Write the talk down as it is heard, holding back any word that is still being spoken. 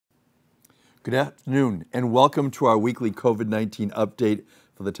Good afternoon, and welcome to our weekly COVID-19 update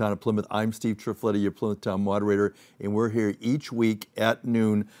for the town of Plymouth. I'm Steve Triffletti, your Plymouth Town Moderator, and we're here each week at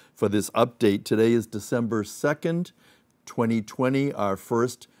noon for this update. Today is December 2nd, 2020, our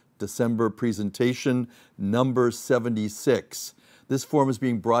first December presentation, number 76. This forum is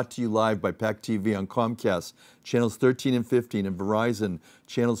being brought to you live by PAC TV on Comcast, channels 13 and 15, and Verizon,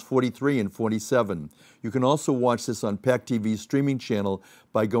 channels 43 and 47. You can also watch this on PAC TV's streaming channel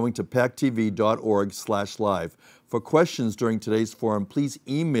by going to pactv.org/live. For questions during today's forum, please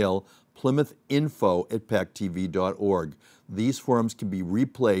email plymouthinfo@pactv.org. These forums can be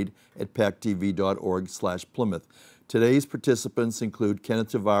replayed at pactv.org/Plymouth. Today's participants include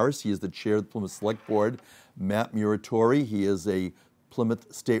Kenneth Tavares, he is the chair of the Plymouth Select Board, Matt Muratore, he is a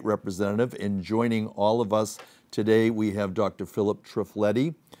Plymouth State Representative, and joining all of us today we have Dr. Philip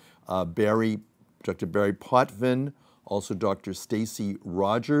Triffletti, Dr. Barry Potvin, also Dr. Stacey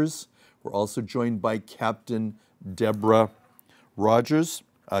Rogers. We're also joined by Captain Deborah Coolidge.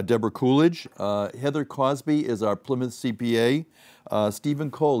 Heather Cozby is our Plymouth CPA.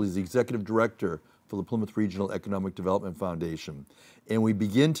 Stephen Cole is the Executive Director for the Plymouth Regional Economic Development Foundation. And we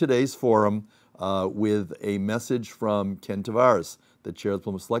begin today's forum with a message from Ken Tavares, the chair of the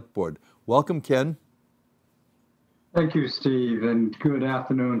Plymouth Select Board. Welcome, Ken. Thank you, Steve, and good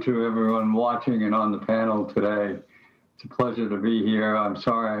afternoon to everyone watching and on the panel today. It's a pleasure to be here. I'm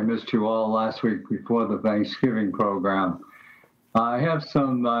sorry I missed you all last week before the Thanksgiving program. I have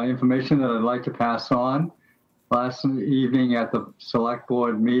some information that I'd like to pass on. Last evening at the Select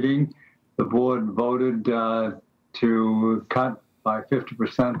Board meeting, the board voted to cut by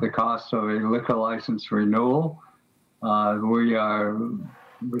 50% the cost of a liquor license renewal. We are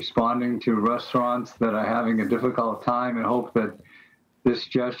responding to restaurants that are having a difficult time and hope that this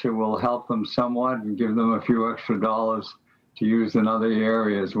gesture will help them somewhat and give them a few extra dollars to use in other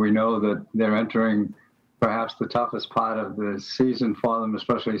areas. We know that they're entering perhaps the toughest part of the season for them,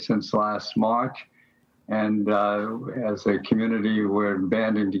 especially since last March. And as a community, we're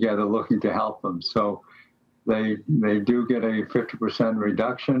banding together looking to help them. So they do get a 50%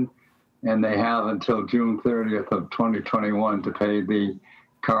 reduction, and they have until June 30th of 2021 to pay the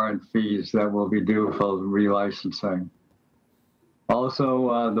current fees that will be due for relicensing.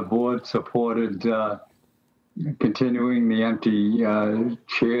 Also, the board supported continuing the empty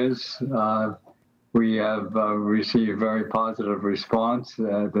chairs. We have received very positive response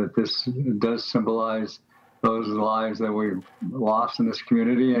that this does symbolize those lives that we've lost in this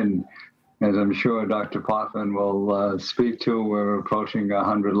community. And as I'm sure Dr. Potvin will speak to, we're approaching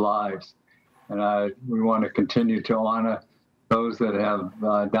 100 lives. And we want to continue to honor those that have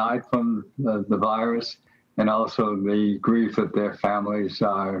died from the virus, and also the grief that their families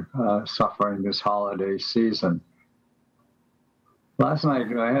are suffering this holiday season. Last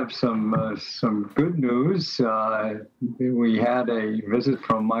night, I have some good news. We had a visit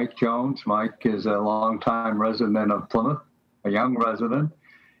from Mike Jones. Mike is a longtime resident of Plymouth, a young resident.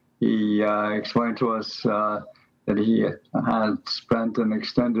 He explained to us that he had spent an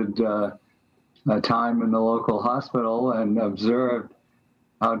extended time in the local hospital and observed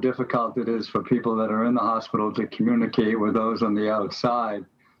how difficult it is for people that are in the hospital to communicate with those on the outside.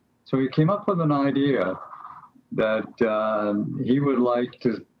 So he came up with an idea that he would like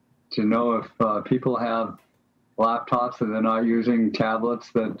to know if people have laptops that they're not using,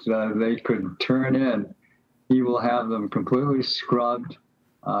 tablets that they could turn in. He will have them completely scrubbed.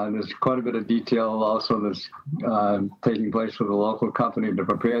 There's quite a bit of detail also that's taking place with a local company to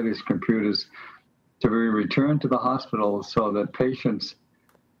prepare these computers to be returned to the hospital so that patients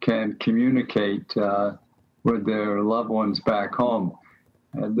can communicate with their loved ones back home.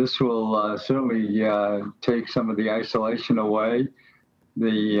 And this will certainly take some of the isolation away.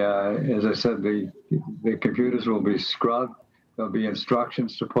 As I said, the computers will be scrubbed. There'll be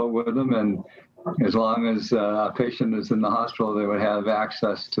instructions to put with them, and as long as a patient is in the hospital, they would have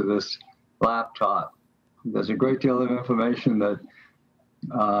access to this laptop. There's a great deal of information that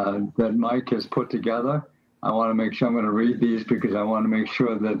Mike has put together. I want to make sure I'm going to read these because I want to make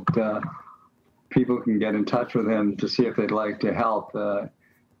sure that people can get in touch with him to see if they'd like to help,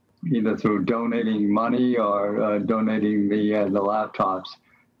 either through donating money or donating the laptops.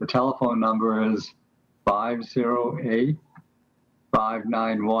 The telephone number is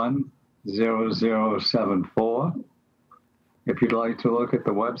 508-591-0074. If you'd like to look at the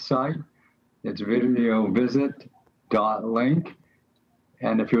website, it's videovisit.link.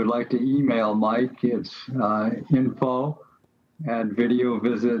 And if you would like to email Mike, it's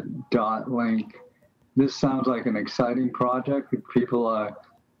info@videovisit.link. This sounds like an exciting project. People are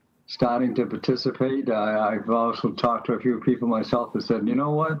starting to participate. I've also talked to a few people myself that said, you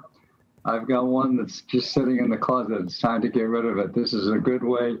know what? I've got one that's just sitting in the closet. It's time to get rid of it. This is a good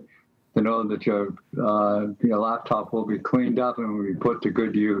way to know that your laptop will be cleaned up and will be put to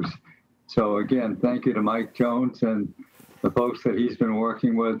good use. So again, thank you to Mike Jones and the folks that he's been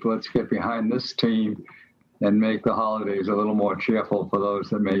working with. Let's get behind this team and make the holidays a little more cheerful for those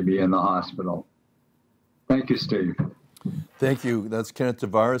that may be in the hospital. Thank you, Steve. Thank you. That's Kenneth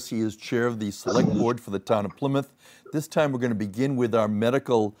Tavares. He is chair of the Select Board for the town of Plymouth. This time we're going to begin with our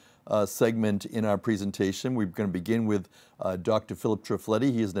medical segment in our presentation. We're going to begin with Dr. Philip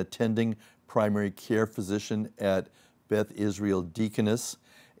Triffletti. He is an attending primary care physician at Beth Israel Deaconess.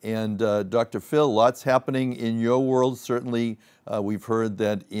 And Dr. Phil, lots happening in your world. Certainly, we've heard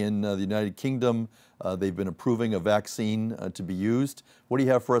that in the United Kingdom, they've been approving a vaccine to be used. What do you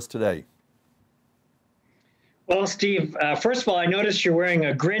have for us today? Well, Steve, first of all, I noticed you're wearing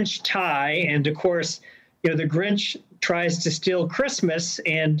a Grinch tie, and of course, the Grinch tries to steal Christmas.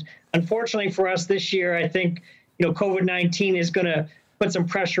 And unfortunately for us this year, I think, COVID-19 is going to put some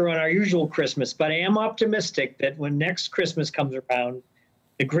pressure on our usual Christmas. But I am optimistic that when next Christmas comes around,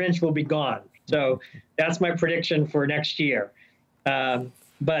 the Grinch will be gone. So that's my prediction for next year.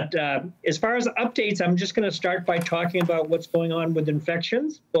 But as far as updates, I'm just going to start by talking about what's going on with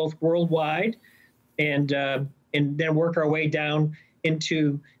infections, both worldwide and then work our way down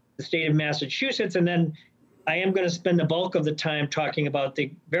into the state of Massachusetts. And then I am going to spend the bulk of the time talking about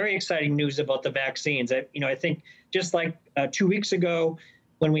the very exciting news about the vaccines. I think just like 2 weeks ago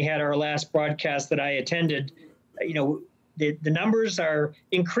when we had our last broadcast that I attended, the numbers are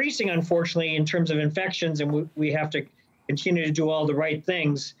increasing, unfortunately, in terms of infections, and we have to continue to do all the right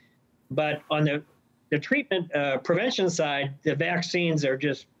things. But on the treatment prevention side, the vaccines are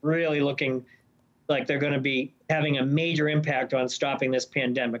just really looking like they're going to be having a major impact on stopping this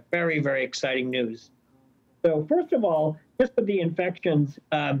pandemic. Very, very exciting news. So first of all, just with the infections,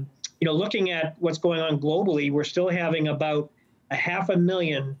 looking at what's going on globally, we're still having about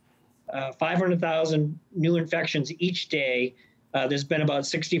 500,000, 500,000 new infections each day. There's been about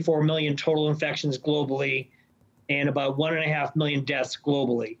 64 million total infections globally and about 1.5 million deaths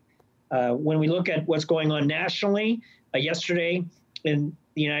globally. When we look at what's going on nationally, yesterday in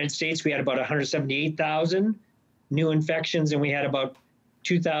the United States, we had about 178,000 new infections, and we had about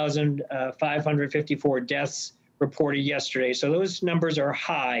 2,554 deaths reported yesterday. So those numbers are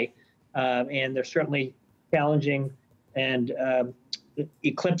high, and they're certainly challenging and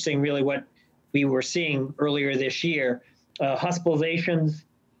eclipsing really what we were seeing earlier this year. Hospitalizations,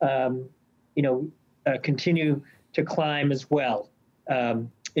 continue to climb as well.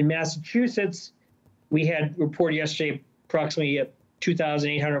 In Massachusetts, we had reported yesterday approximately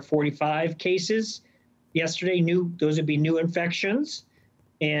 2,845 cases. Yesterday, those would be new infections.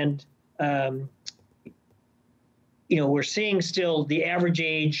 And, we're seeing still the average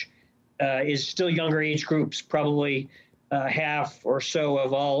age is still younger age groups. Probably half or so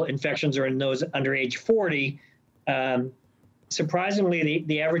of all infections are in those under age 40. Surprisingly,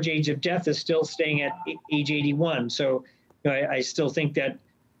 the average age of death is still staying at age 81. So I still think that,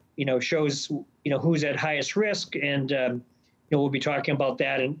 shows, who's at highest risk. And, we'll be talking about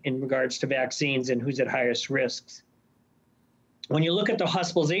that in regards to vaccines and who's at highest risks. When you look at the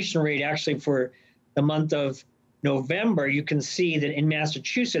hospitalization rate, actually for the month of November, you can see that in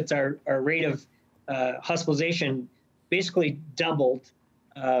Massachusetts, our rate of hospitalization basically doubled,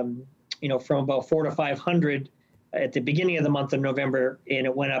 from about 400 to 500 at the beginning of the month of November, and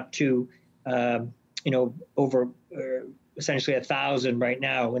it went up to, over essentially 1,000 right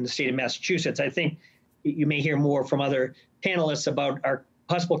now in the state of Massachusetts. I think you may hear more from other panelists about our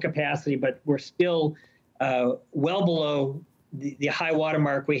hospital capacity, but we're still well below the high water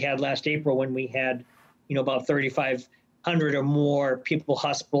mark we had last April when we had, about 3,500 or more people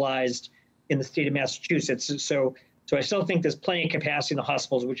hospitalized in the state of Massachusetts. So I still think there's plenty of capacity in the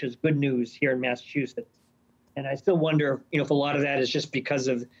hospitals, which is good news here in Massachusetts. And I still wonder, if a lot of that is just because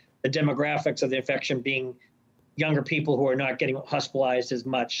of the demographics of the infection being younger people who are not getting hospitalized as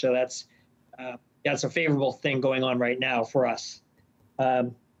much. So that's a favorable thing going on right now for us.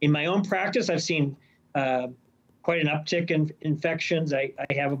 In my own practice, I've seen quite an uptick in infections. I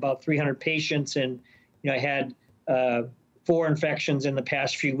have about 300 patients, and I had 4 infections in the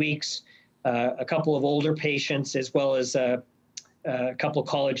past few weeks, a couple of older patients, as well as a couple of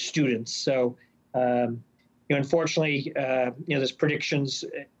college students. So, unfortunately, there's predictions.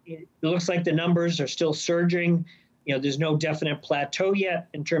 It looks like the numbers are still surging. There's no definite plateau yet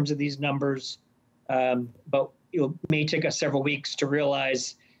in terms of these numbers, but it may take us several weeks to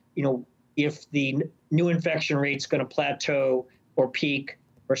realize, if the new infection rate's going to plateau or peak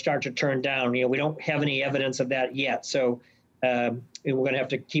or start to turn down. We don't have any evidence of that yet. So and we're going to have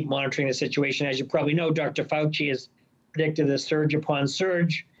to keep monitoring the situation. As you probably know, Dr. Fauci has predicted a surge upon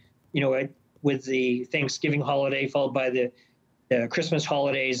surge, with the Thanksgiving holiday followed by the Christmas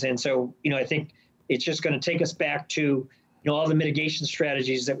holidays. And so, I think it's just going to take us back to, all the mitigation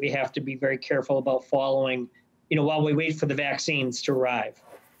strategies that we have to be very careful about following, while we wait for the vaccines to arrive.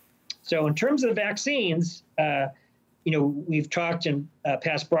 So in terms of the vaccines, we've talked in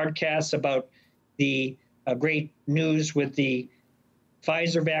past broadcasts about the great news with the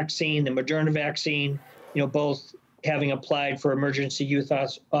Pfizer vaccine, the Moderna vaccine, both having applied for emergency use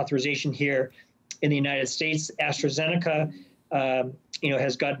authorization here in the United States. AstraZeneca,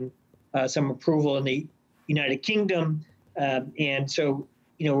 has gotten some approval in the United Kingdom. And so,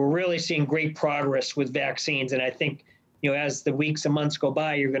 we're really seeing great progress with vaccines. And I think, as the weeks and months go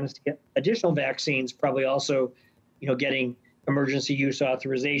by, you're going to get additional vaccines, probably also, getting emergency use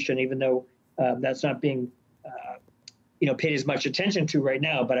authorization, even though that's not being, paid as much attention to right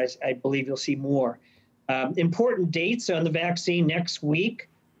now. But I believe you'll see more. Important dates on the vaccine next week.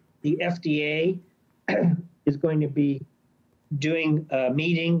 The FDA is going to be doing a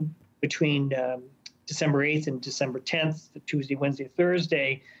meeting between December 8th and December 10th, Tuesday, Wednesday,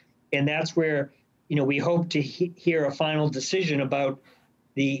 Thursday. And that's where, we hope to hear a final decision about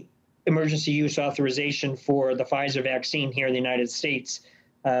the emergency use authorization for the Pfizer vaccine here in the United States.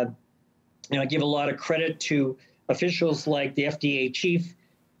 I give a lot of credit to officials like the FDA chief,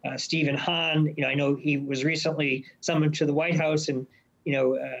 Stephen Hahn. I know he was recently summoned to the White House, and,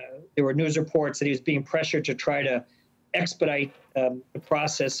 there were news reports that he was being pressured to try to expedite the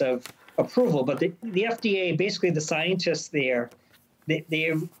process of approval. But the FDA, basically the scientists there, they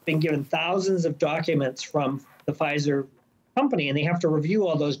have been given thousands of documents from the Pfizer company, and they have to review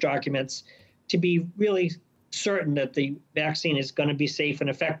all those documents to be really certain that the vaccine is going to be safe and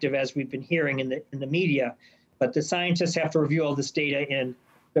effective, as we've been hearing in the media. But the scientists have to review all this data. And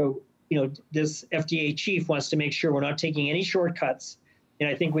so, this FDA chief wants to make sure we're not taking any shortcuts. And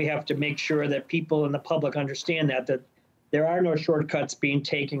I think we have to make sure that people in the public understand that there are no shortcuts being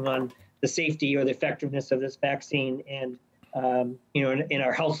taken on the safety or the effectiveness of this vaccine. And, and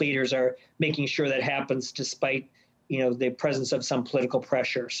our health leaders are making sure that happens despite, the presence of some political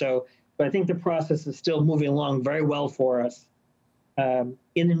pressure. But I think the process is still moving along very well for us. In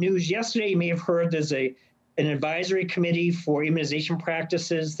the news yesterday, you may have heard there's an advisory committee for immunization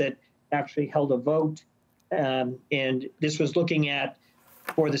practices that actually held a vote. And this was looking at,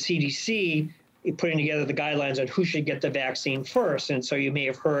 for the CDC, putting together the guidelines on who should get the vaccine first. And so you may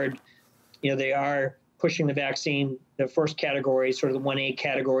have heard, they are pushing the vaccine. The first category, sort of the 1A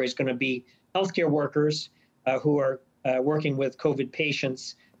category, is going to be healthcare workers who are working with COVID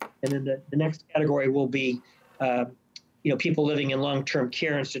patients. And then the next category will be, people living in long-term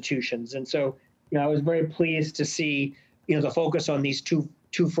care institutions. And so, I was very pleased to see, the focus on these two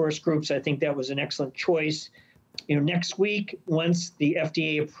first groups. I think that was an excellent choice. Next week, once the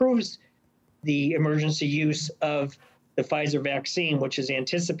FDA approves the emergency use of the Pfizer vaccine, which is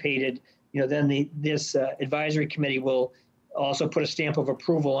anticipated, then this advisory committee will also put a stamp of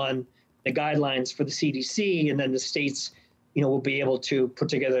approval on the guidelines for the CDC, and then the states, will be able to put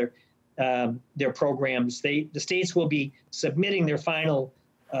together their programs. The states will be submitting their final,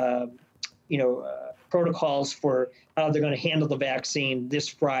 protocols for how they're going to handle the vaccine this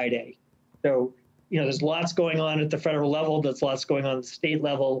Friday. So, there's lots going on at the federal level. There's lots going on at the state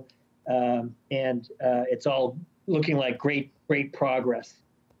level, and it's all looking like great progress.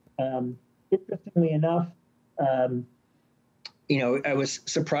 Interestingly enough, I was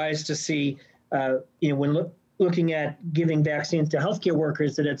surprised to see, when looking at giving vaccines to healthcare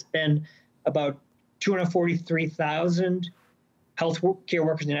workers, that it's been about 243,000 healthcare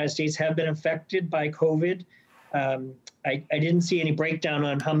workers in the United States have been affected by COVID. I didn't see any breakdown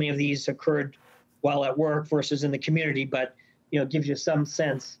on how many of these occurred while at work versus in the community, but it gives you some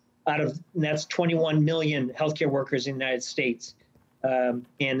sense. And that's 21 million healthcare workers in the United States. And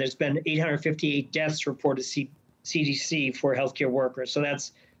there's been 858 deaths reported to CDC for healthcare workers. So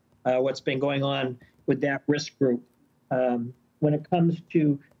that's what's been going on with that risk group. When it comes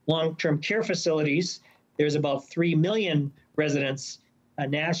to long-term care facilities, there's about 3 million residents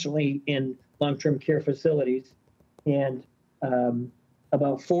nationally in long-term care facilities. And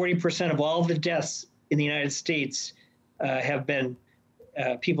about 40% of all the deaths in the United States have been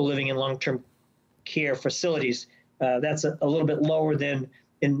people living in long-term care facilities. That's a little bit lower than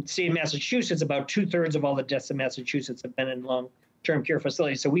in the state of Massachusetts. About 2/3 of all the deaths in Massachusetts have been in long-term care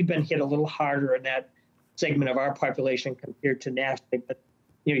facilities. So we've been hit a little harder in that segment of our population compared to nationally. But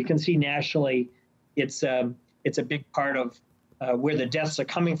you can see nationally, it's a big part of where the deaths are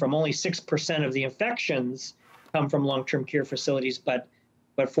coming from. Only 6% of the infections come from long-term care facilities, but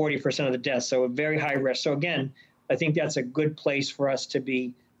 40% of the deaths, so a very high risk. So again, I think that's a good place for us to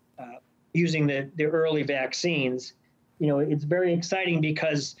be using the early vaccines. It's very exciting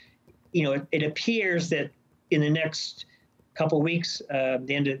because, it appears that in the next couple of weeks, the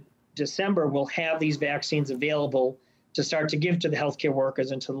end of December, we'll have these vaccines available to start to give to the healthcare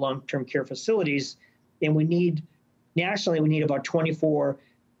workers and to the long-term care facilities. And nationally, we need about 24,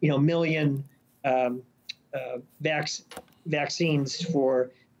 million vaccines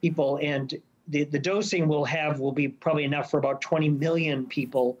for people, and the dosing will be probably enough for about 20 million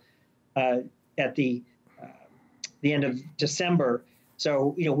people at the end of December.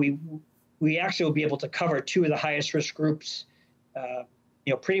 So we actually will be able to cover two of the highest risk groups,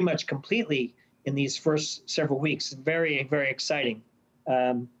 pretty much completely in these first several weeks. Very, very exciting.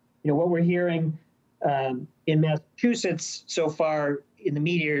 What we're hearing in Massachusetts so far in the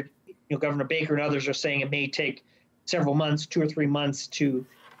media, Governor Baker and others are saying it may take several months, 2 or 3 months to,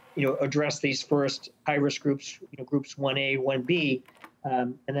 address these first high-risk groups, groups 1A, 1B.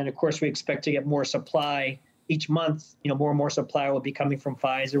 And then, of course, we expect to get more supply each month. More and more supply will be coming from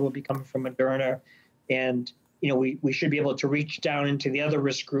Pfizer, will be coming from Moderna. And, we should be able to reach down into the other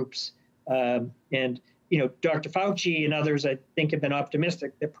risk groups. And, Dr. Fauci and others, I think, have been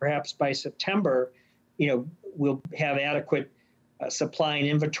optimistic that perhaps by September, we'll have adequate supply and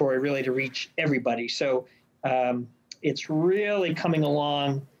inventory really to reach everybody. So it's really coming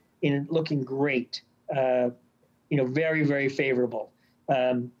along and looking great, very, very favorable.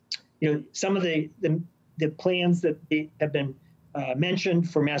 Some of the plans that have been mentioned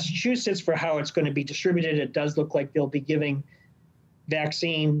for Massachusetts for how it's going to be distributed, it does look like they'll be giving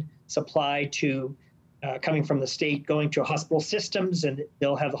vaccine supply to coming from the state, going to hospital systems, and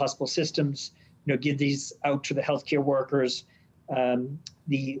they'll have the hospital systems, give these out to the healthcare workers.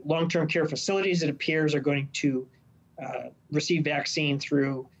 The long-term care facilities, it appears, are going to receive vaccine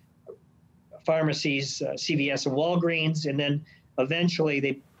through pharmacies, CVS and Walgreens, and then eventually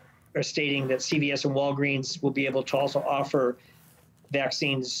they are stating that CVS and Walgreens will be able to also offer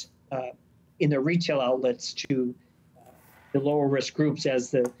vaccines in their retail outlets to the lower risk groups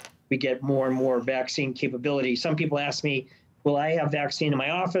as we get more and more vaccine capability. Some people ask me, will I have vaccine in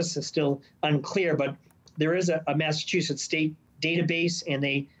my office? It's still unclear, but there is a Massachusetts state database, and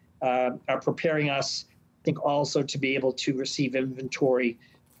they are preparing us, I think, also to be able to receive inventory.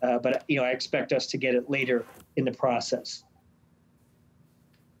 But I expect us to get it later in the process.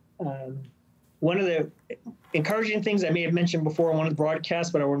 One of the encouraging things I may have mentioned before on one of the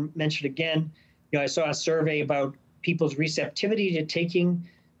broadcasts, but I will mention again, I saw a survey about people's receptivity to taking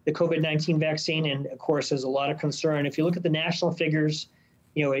the COVID-19 vaccine. And of course, there's a lot of concern. If you look at the national figures,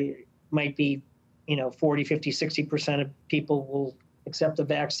 it might be, 40, 50, 60% of people will accept the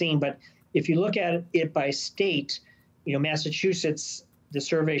vaccine. But if you look at it by state, Massachusetts, the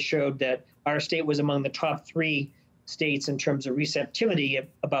survey showed that our state was among the top 3 states in terms of receptivity.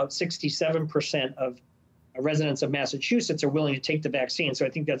 About 67% of residents of Massachusetts are willing to take the vaccine. So I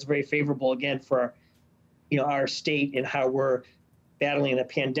think that's very favorable, again, for our state and how we're battling the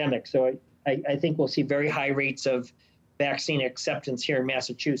pandemic. So I think we'll see very high rates of vaccine acceptance here in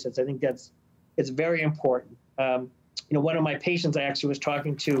Massachusetts. I think it's very important. One of my patients I actually was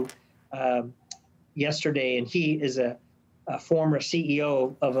talking to yesterday, and he is a former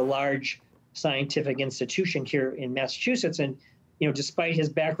CEO of a large scientific institution here in Massachusetts. And, despite his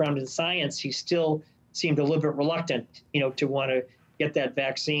background in science, he still seemed a little bit reluctant, to want to get that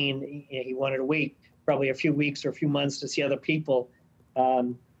vaccine. He wanted to wait probably a few weeks or a few months to see other people.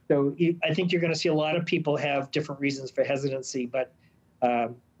 So I think you're going to see a lot of people have different reasons for hesitancy. But,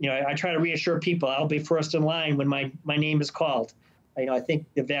 I try to reassure people I'll be first in line when my name is called. I think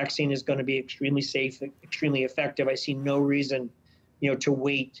the vaccine is going to be extremely safe, extremely effective. I see no reason, to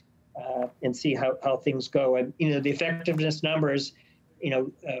wait and see how things go. And, the effectiveness numbers,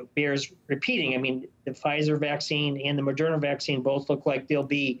 bears repeating. I mean, the Pfizer vaccine and the Moderna vaccine both look like they'll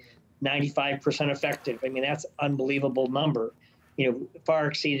be 95% effective. I mean, that's an unbelievable number, far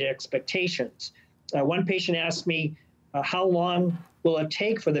exceeded expectations. One patient asked me, how long will it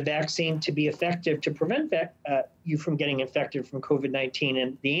take for the vaccine to be effective to prevent you from getting infected from COVID-19?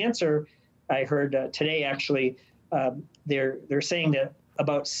 And the answer I heard today, actually, they're saying that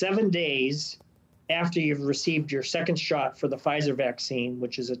about 7 days after you've received your second shot for the Pfizer vaccine,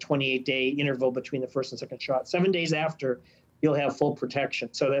 which is a 28-day interval between the first and second shot, 7 days after, you'll have full protection.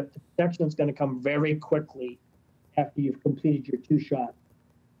 So that the protection is going to come very quickly after you've completed your 2 shots.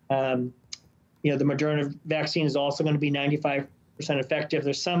 The Moderna vaccine is also going to be 95% effective.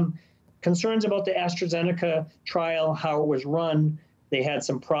 There's some concerns about the AstraZeneca trial, how it was run. They had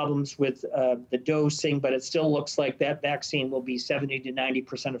some problems with the dosing, but it still looks like that vaccine will be 70 to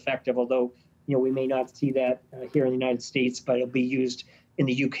 90% effective, although we may not see that here in the United States, but it'll be used in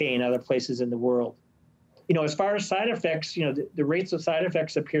the UK and other places in the world. As far as side effects, the rates of side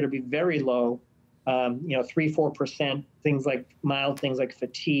effects appear to be very low, 3-4%, things like mild things like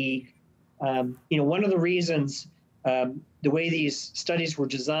fatigue. One of the reasons the way these studies were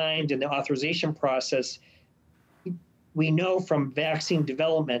designed and the authorization process, we know from vaccine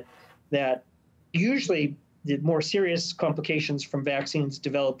development that usually the more serious complications from vaccines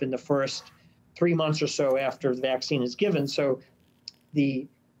develop in the first 3 months or so after the vaccine is given. So the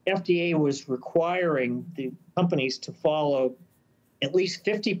FDA was requiring the companies to follow at least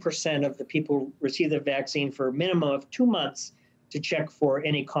 50% of the people who receive the vaccine for a minimum of 2 months to check for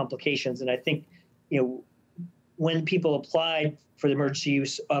any complications. And I think, when people applied for the emergency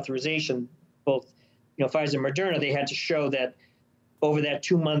use authorization, both, Pfizer and Moderna, they had to show that over that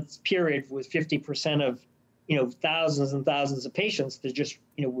 2 month period with 50% of, thousands and thousands of patients that just,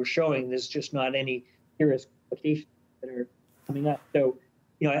 were showing there's just not any serious complications that are coming up. So,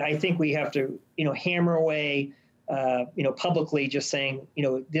 I think we have to, hammer away, publicly just saying,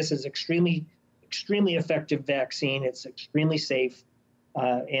 this is extremely effective vaccine. It's extremely safe.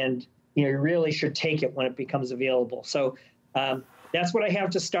 And, you really should take it when it becomes available. So that's what I have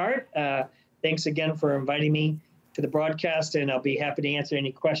to start. Thanks again for inviting me to the broadcast, and I'll be happy to answer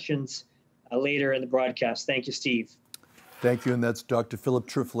any questions later in the broadcast. Thank you, Steve. Thank you, and that's Dr. Philip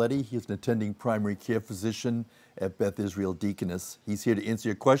Triffletti. He's an attending primary care physician at Beth Israel Deaconess. He's here to answer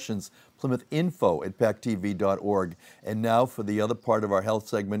your questions. PlymouthInfo@pactv.org. And now for the other part of our health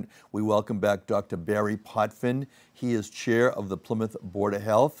segment, we welcome back Dr. Barry Potvin. He is chair of the Plymouth Board of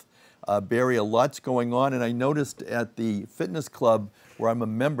Health. Barry, a lot's going on, and I noticed at the fitness club where I'm a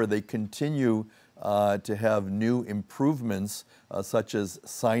member, they continue to have new improvements, such as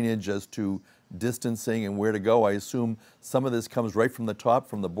signage as to distancing and where to go. I assume some of this comes right from the top,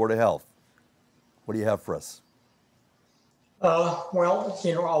 from the Board of Health. What do you have for us? Well,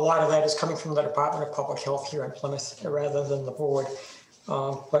 a lot of that is coming from the Department of Public Health here in Plymouth rather than the board.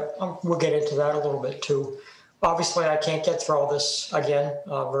 But we'll get into that a little bit too. Obviously, I can't get through all this again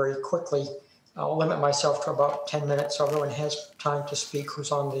very quickly. I'll limit myself to about 10 minutes so everyone has time to speak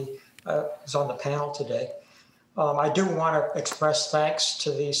who's on the panel today. I do want to express thanks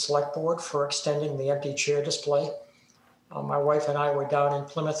to the Select Board for extending the empty chair display. My wife and I were down in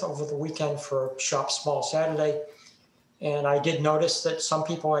Plymouth over the weekend for Shop Small Saturday, and I did notice that some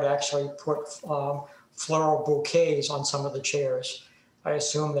people had actually put floral bouquets on some of the chairs. I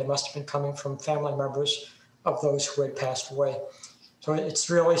assume they must have been coming from family members of those who had passed away. So it's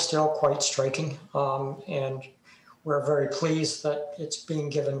really still quite striking, and we're very pleased that it's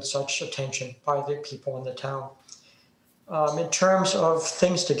being given such attention by the people in the town. In terms of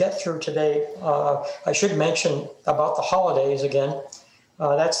things to get through today, I should mention about the holidays again.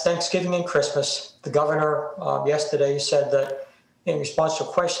 That's Thanksgiving and Christmas. The governor yesterday said that, in response to a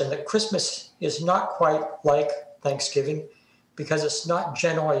question, that Christmas is not quite like Thanksgiving because it's not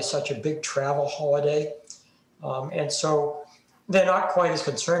generally such a big travel holiday. And so they're not quite as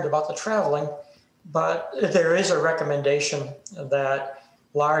concerned about the traveling, but there is a recommendation that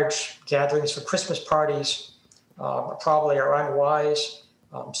large gatherings for Christmas parties probably are unwise.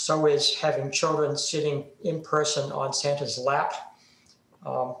 So is having children sitting in person on Santa's lap,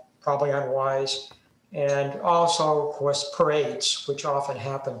 probably unwise. And also, of course, parades, which often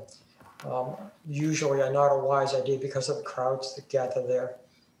happen, usually are not a wise idea because of the crowds that gather there.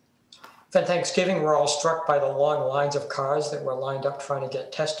 For Thanksgiving, we're all struck by the long lines of cars that were lined up trying to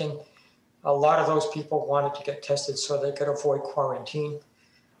get testing. A lot of those people wanted to get tested so they could avoid quarantine.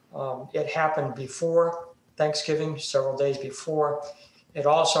 It happened before Thanksgiving, several days before. It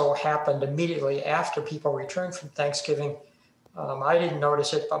also happened immediately after people returned from Thanksgiving. I didn't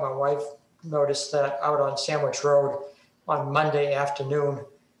notice it, but my wife noticed that out on Sandwich Road on Monday afternoon,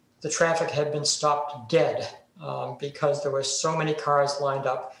 the traffic had been stopped dead because there were so many cars lined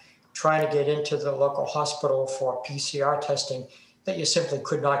up trying to get into the local hospital for PCR testing that you simply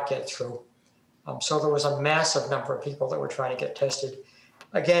could not get through. So there was a massive number of people that were trying to get tested.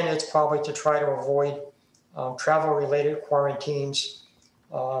 Again, it's probably to try to avoid travel-related quarantines,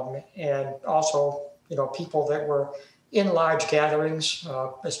 and also, people that were in large gatherings,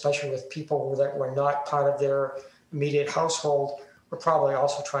 especially with people that were not part of their immediate household, were probably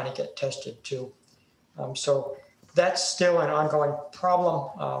also trying to get tested too. So that's still an ongoing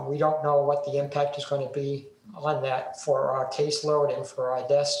problem. We don't know what the impact is going to be on that for our caseload and for our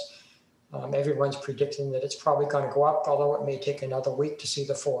deaths. Everyone's predicting that it's probably going to go up, although it may take another week to see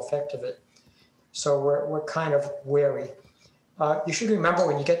the full effect of it. So we're kind of wary. You should remember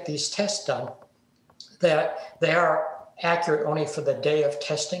when you get these tests done that they are accurate only for the day of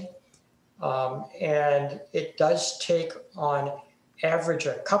testing. And it does take on average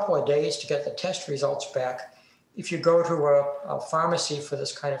a couple of days to get the test results back. If you go to a pharmacy for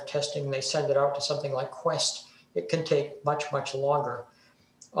this kind of testing, they send it out to something like Quest. It can take much, much longer.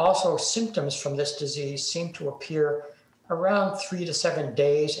 Also, symptoms from this disease seem to appear around 3 to 7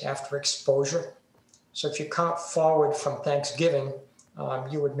 days after exposure. So if you count forward from Thanksgiving,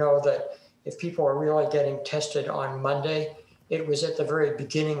 you would know that if people are really getting tested on Monday, it was at the very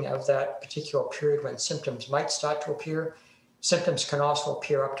beginning of that particular period when symptoms might start to appear. Symptoms can also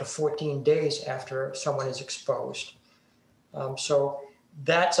appear up to 14 days after someone is exposed. So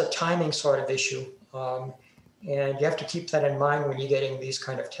that's a timing sort of issue. And you have to keep that in mind when you're getting these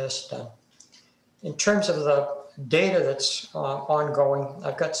kind of tests done. In terms of the data that's ongoing,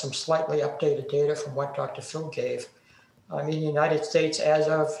 I've got some slightly updated data from what Dr. Phil gave. In the United States, as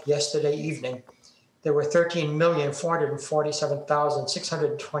of yesterday evening, there were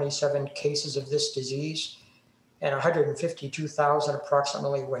 13,447,627 cases of this disease, and 152,000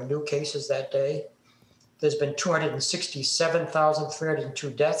 approximately were new cases that day. There's been 267,302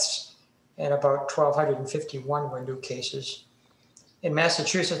 deaths, and about 1,251 were new cases. In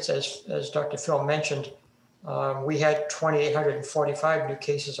Massachusetts, as Dr. Phil mentioned, we had 2,845 new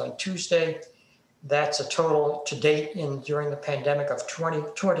cases on Tuesday. That's a total to date during the pandemic of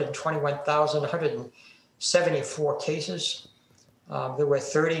 221,174 cases. There were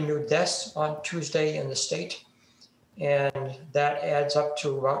 30 new deaths on Tuesday in the state, and that adds up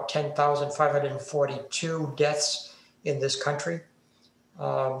to about 10,542 deaths in this country.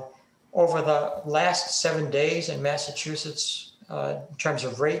 Over the last 7 days in Massachusetts, in terms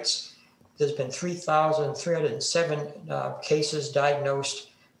of rates, there's been 3,307 cases diagnosed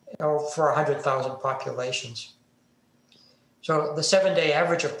for 100,000 populations. So the 7-day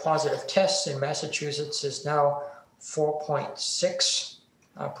average of positive tests in Massachusetts is now 4.6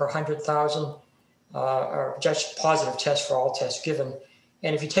 per 100,000, or just positive tests for all tests given.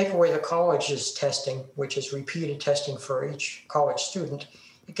 And if you take away the college's testing, which is repeated testing for each college student,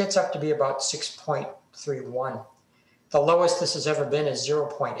 it gets up to be about 6.31. The lowest this has ever been is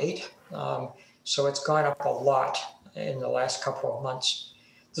 0.8. So it's gone up a lot in the last couple of months.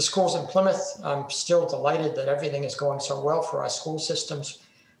 The schools in Plymouth, I'm still delighted that everything is going so well for our school systems.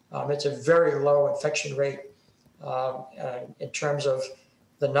 It's a very low infection rate. In terms of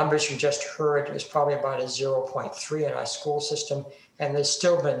the numbers you just heard, is probably about a 0.3 in our school system, and there's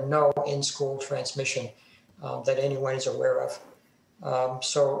still been no in-school transmission that anyone is aware of.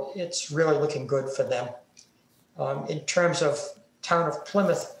 So it's really looking good for them. In terms of town of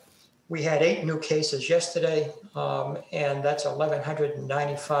Plymouth, we had 8 new cases yesterday, and that's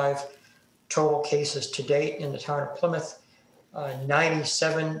 1,195 total cases to date in the town of Plymouth.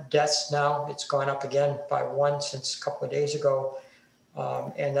 97 deaths now. It's gone up again by 1 since a couple of days ago,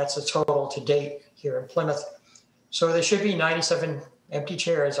 and that's a total to date here in Plymouth. So there should be 97 empty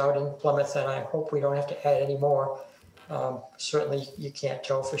chairs out in Plymouth, and I hope we don't have to add any more. Certainly, you can't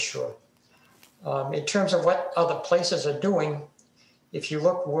tell for sure. In terms of what other places are doing, if you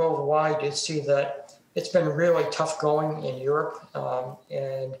look worldwide, you see that it's been really tough going in Europe,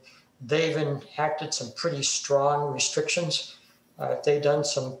 and they've enacted some pretty strong restrictions. They've done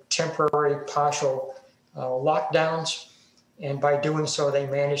some temporary partial lockdowns, and by doing so, they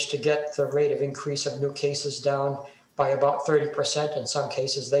managed to get the rate of increase of new cases down by about 30%. In some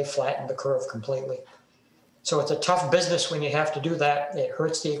cases, they flattened the curve completely. So it's a tough business when you have to do that. It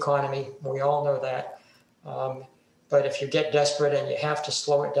hurts the economy. We all know that. But if you get desperate and you have to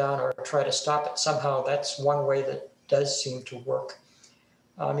slow it down or try to stop it somehow, that's one way that does seem to work.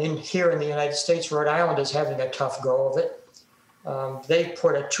 Here in the United States, Rhode Island is having a tough go of it. They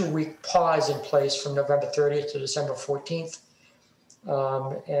put a 2-week pause in place from November 30th to December 14th.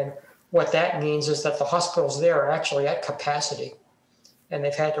 And what that means is that the hospitals there are actually at capacity, and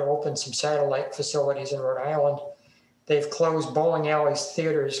they've had to open some satellite facilities in Rhode Island. They've closed bowling alleys,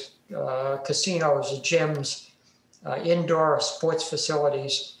 theaters, casinos, gyms, indoor sports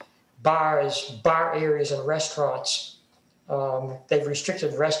facilities, bars, bar areas, and restaurants. They've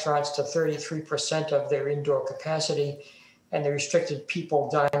restricted restaurants to 33% of their indoor capacity, and they restricted people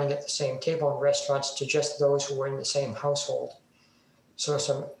dining at the same table in restaurants to just those who were in the same household. So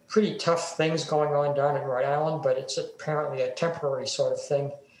some pretty tough things going on down in Rhode Island, but it's apparently a temporary sort of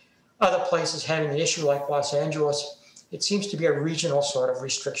thing. Other places having an issue like Los Angeles, it seems to be a regional sort of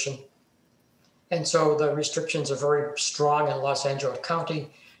restriction. And so the restrictions are very strong in Los Angeles County,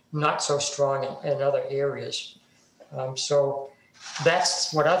 not so strong in other areas. So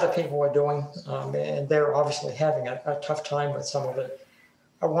That's what other people are doing, and they're obviously having a tough time with some of it.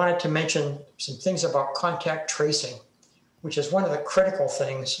 I wanted to mention some things about contact tracing, which is one of the critical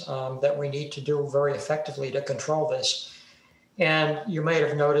things that we need to do very effectively to control this. And you may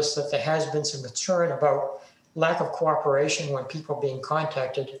have noticed that there has been some concern about lack of cooperation when people are being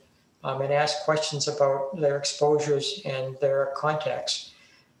contacted and asked questions about their exposures and their contacts.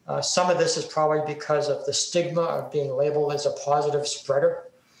 Some of this is probably because of the stigma of being labeled as a positive spreader.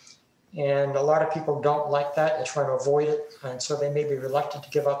 And a lot of people don't like that. They're trying to avoid it. And so they may be reluctant to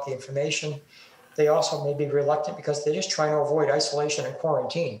give out the information. They also may be reluctant because they're just trying to avoid isolation and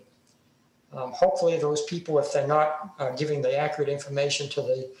quarantine. Hopefully those people, if they're not giving the accurate information to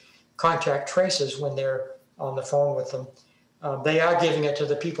the contact tracers when they're on the phone with them, they are giving it to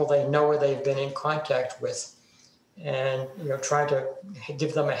the people they know they've been in contact with, and trying to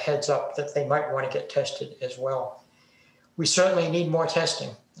give them a heads up that they might want to get tested as well. We certainly need more testing.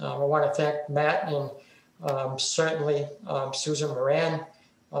 I want to thank Matt and certainly Susan Moran,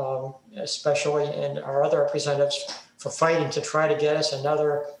 especially, and our other representatives for fighting to try to get us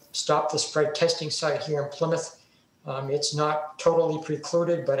another Stop the Spread testing site here in Plymouth. It's not totally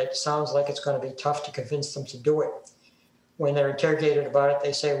precluded, but it sounds like it's going to be tough to convince them to do it. When they're interrogated about it,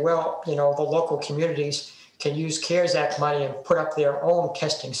 they say, well, the local communities can use CARES Act money and put up their own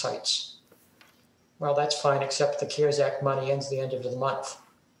testing sites. Well, that's fine, except the CARES Act money ends the end of the month,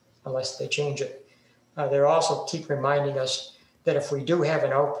 unless they change it. They also keep reminding us that if we do have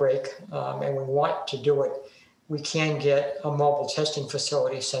an outbreak and we want to do it, we can get a mobile testing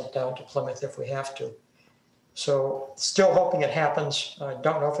facility sent down to Plymouth if we have to. So still hoping it happens.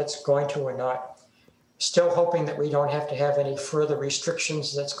 Don't know if it's going to or not. Still hoping that we don't have to have any further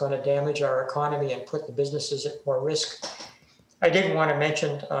restrictions that's going to damage our economy and put the businesses at more risk. I did want to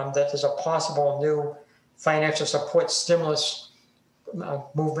mention that there's a possible new financial support stimulus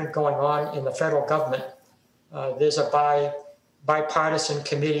movement going on in the federal government. There's a bipartisan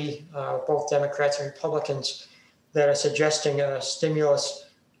committee, both Democrats and Republicans, that are suggesting a stimulus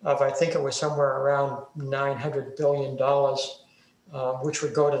of, I think it was somewhere around $900 billion, which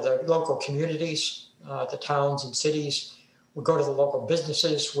would go to the local communities, the towns and cities, would go to the local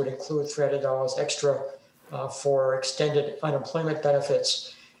businesses, would include $300 extra for extended unemployment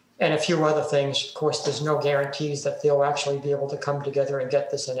benefits, and a few other things. Of course, there's no guarantees that they'll actually be able to come together and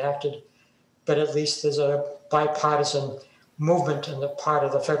get this enacted, but at least there's a bipartisan movement on the part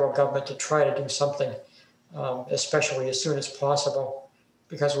of the federal government to try to do something, especially as soon as possible,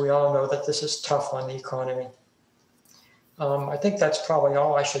 because we all know that this is tough on the economy. I think that's probably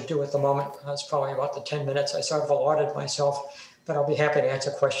all I should do at the moment. That's probably about the 10 minutes I sort of allotted myself, but I'll be happy to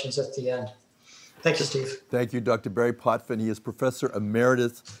answer questions at the end. Thank you, Steve. Thank you, Dr. Barry Potvin. He is Professor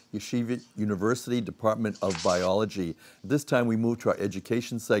Emeritus, Yeshiva University, Department of Biology. At this time, we move to our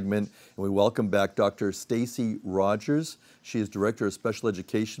education segment, and we welcome back Dr. Stacey Rogers. She is Director of Special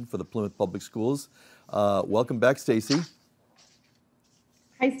Education for the Plymouth Public Schools. Welcome back, Stacey.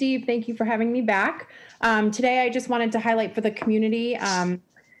 Hi, Steve. Thank you for having me back. Today, I just wanted to highlight for the community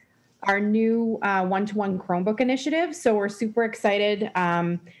our new one-to-one Chromebook initiative. So we're super excited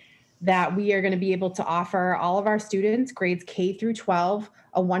that we are going to be able to offer all of our students, grades K through 12,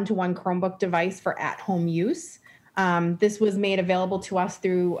 a one-to-one Chromebook device for at-home use. This was made available to us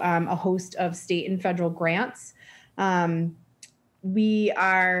through a host of state and federal grants. We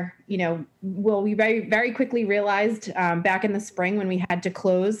are, we very, very quickly realized back in the spring when we had to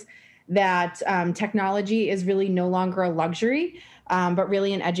close that technology is really no longer a luxury, but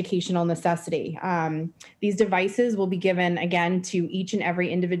really an educational necessity. These devices will be given, again, to each and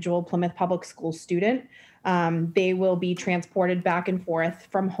every individual Plymouth Public School student. They will be transported back and forth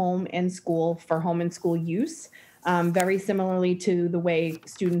from home and school for home and school use, very similarly to the way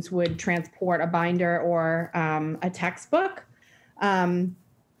students would transport a binder or a textbook.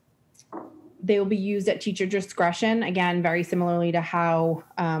 They will be used at teacher discretion, again, very similarly to how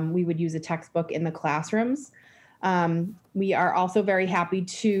we would use a textbook in the classrooms. We are also very happy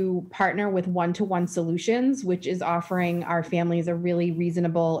to partner with One-to-One Solutions, which is offering our families a really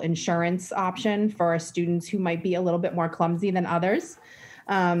reasonable insurance option for our students who might be a little bit more clumsy than others.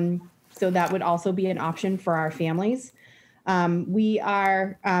 So that would also be an option for our families. We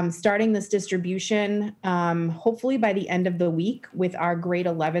are starting this distribution hopefully by the end of the week with our grade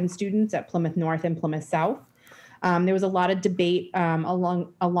 11 students at Plymouth North and Plymouth South. There was a lot of debate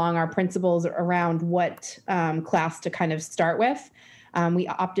along our principals around what class to kind of start with. We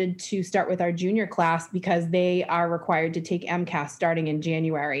opted to start with our junior class because they are required to take MCAS starting in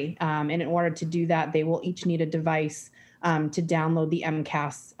January. And in order to do that, they will each need a device to download the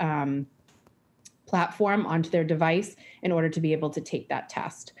MCAS platform onto their device in order to be able to take that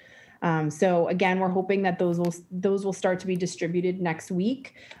test. So again, we're hoping that those will start to be distributed next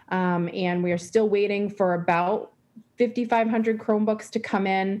week. And we are still waiting for about 5,500 Chromebooks to come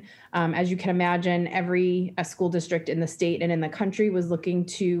in. As you can imagine, every school district in the state and in the country was looking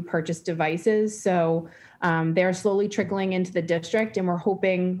to purchase devices. So they're slowly trickling into the district, and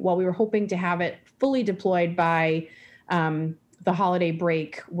we were hoping to have it fully deployed by the holiday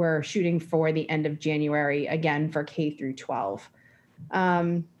break. We're shooting for the end of January, again, for K through 12.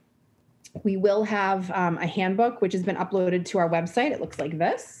 We will have a handbook, which has been uploaded to our website. It looks like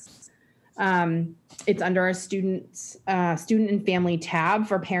this. It's under our student and family tab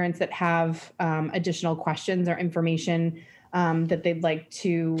for parents that have additional questions or information that they'd like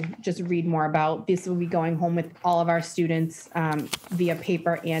to just read more about. This will be going home with all of our students via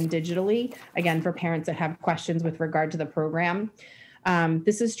paper and digitally, again, for parents that have questions with regard to the program.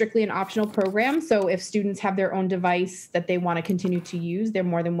 This is strictly an optional program, so if students have their own device that they want to continue to use, they're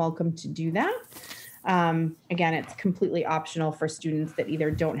more than welcome to do that. Again, it's completely optional for students that either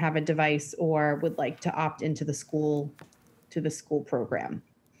don't have a device or would like to opt into the school program.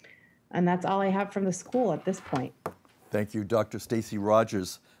 And that's all I have from the school at this point. Thank you, Dr. Stacey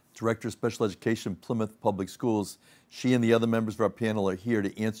Rogers, Director of Special Education, Plymouth Public Schools. She and the other members of our panel are here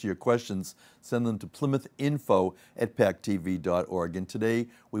to answer your questions. Send them to plymouthinfo@pactv.org. And today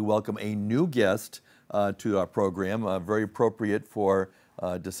we welcome a new guest to our program, very appropriate for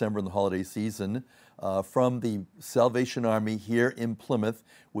December and the holiday season. From the Salvation Army here in Plymouth,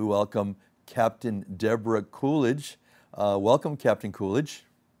 we welcome Captain Deborah Coolidge. Welcome, Captain Coolidge.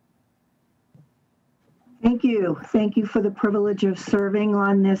 Thank you. Thank you for the privilege of serving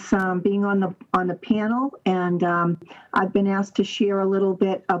on this, being on the panel. And I've been asked to share a little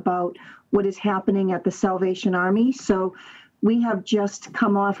bit about what is happening at the Salvation Army. So we have just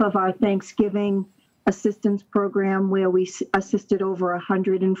come off of our Thanksgiving assistance program where we assisted over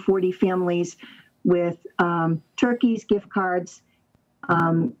 140 families with turkeys, gift cards,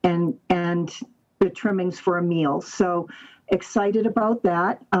 and the trimmings for a meal. So excited about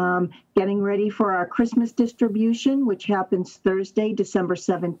that. Getting ready for our Christmas distribution, which happens Thursday, December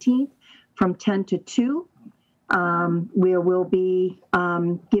 17th from 10 to 2, where we'll be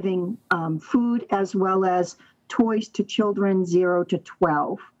giving food as well as toys to children 0 to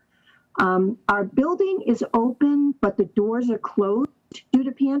 12. Our building is open, but the doors are closed due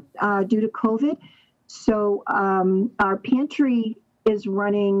to COVID. So our pantry is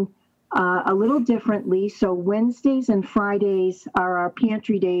running a little differently. So Wednesdays and Fridays are our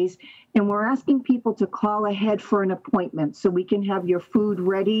pantry days, and we're asking people to call ahead for an appointment so we can have your food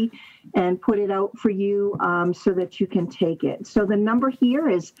ready and put it out for you so that you can take it. So the number here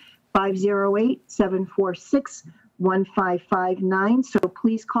is 508-746-1559. So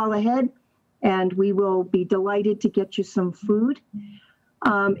please call ahead and we will be delighted to get you some food.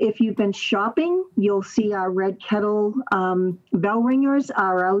 If you've been shopping, you'll see our red kettle bell ringers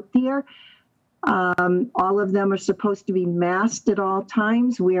are out there. All of them are supposed to be masked at all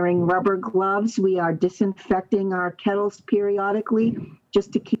times, wearing rubber gloves. We are disinfecting our kettles periodically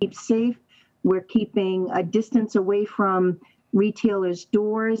just to keep safe. We're keeping a distance away from retailers'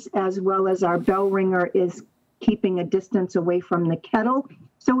 doors, as well as our bell ringer is keeping a distance away from the kettle.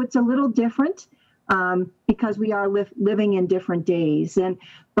 So it's a little different. Because we are living in different days. And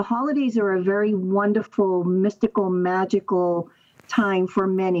the holidays are a very wonderful, mystical, magical time for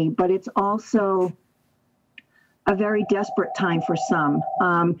many, but it's also a very desperate time for some.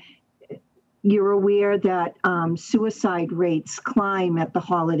 You're aware that suicide rates climb at the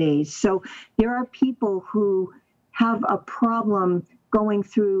holidays. So there are people who have a problem going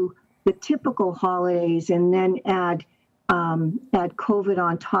through the typical holidays and then add COVID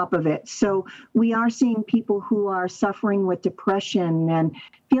on top of it. So we are seeing people who are suffering with depression and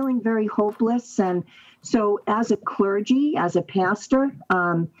feeling very hopeless. And so as a clergy, as a pastor,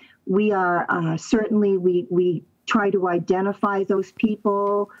 we are certainly, we try to identify those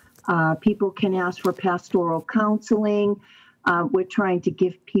people. People can ask for pastoral counseling. We're trying to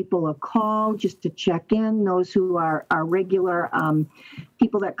give people a call just to check in, those who are regular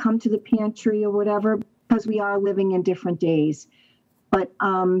people that come to the pantry or whatever, because we are living in different days. But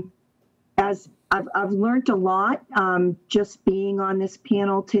as I've learned a lot just being on this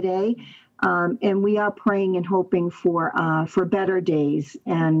panel today, and we are praying and hoping for better days,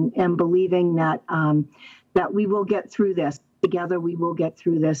 and believing that that we will get through this together. We will get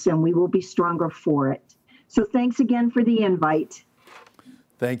through this, and we will be stronger for it. So thanks again for the invite.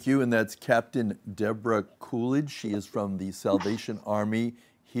 Thank you, and that's Captain Deborah Coolidge. She is from the Salvation Army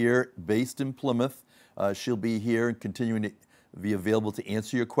here, based in Plymouth. She'll be here and continuing be available to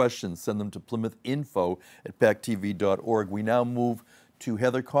answer your questions. Send them to PlymouthInfo@pactv.org. We now move to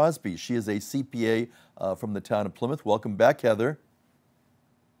Heather Cozby. She is a CPA from the town of Plymouth. Welcome back, Heather.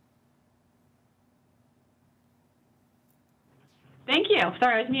 Thank you.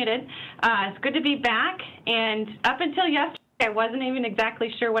 Sorry, I was muted. It's good to be back. And up until yesterday, I wasn't even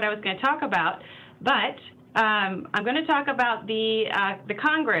exactly sure what I was going to talk about. But I'm going to talk about the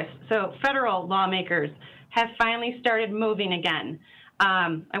Congress. So federal lawmakers have finally started moving again.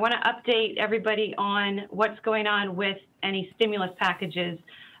 I want to update everybody on what's going on with any stimulus packages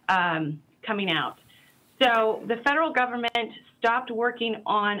coming out. So the federal government stopped working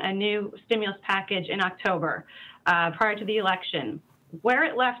on a new stimulus package in October. Prior to the election. Where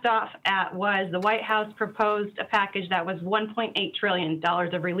it left off at was the White House proposed a package that was $1.8 trillion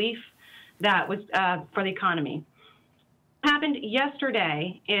of relief that was for the economy. What happened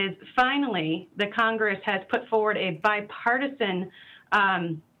yesterday is finally the Congress has put forward a bipartisan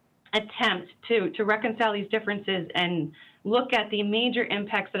attempt to reconcile these differences and look at the major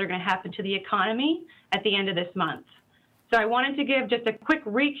impacts that are going to happen to the economy at the end of this month. So I wanted to give just a quick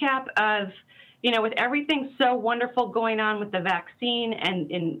recap of, with everything so wonderful going on with the vaccine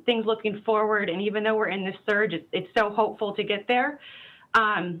and things looking forward, and even though we're in this surge, it's so hopeful to get there.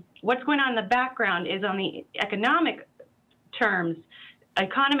 What's going on in the background is on the economic terms,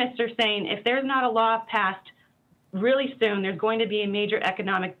 economists are saying if there's not a law passed really soon, there's going to be a major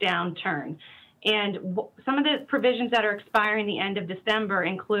economic downturn. And some of the provisions that are expiring the end of December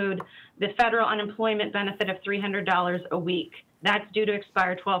include the federal unemployment benefit of $300 a week. That's due to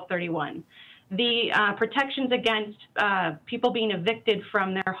expire 12/31. The protections against people being evicted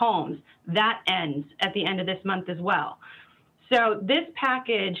from their homes, that ends at the end of this month as well. So this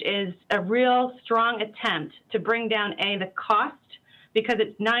package is a real strong attempt to bring down, the cost, because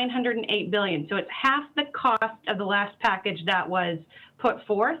it's $908 billion. So it's half the cost of the last package that was put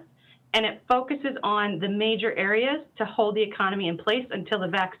forth, and it focuses on the major areas to hold the economy in place until the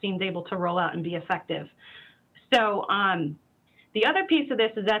vaccine is able to roll out and be effective. So the other piece of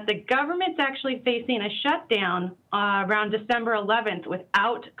this is that the government's actually facing a shutdown around December 11th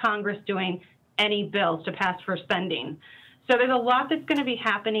without Congress doing any bills to pass for spending. So there's a lot that's going to be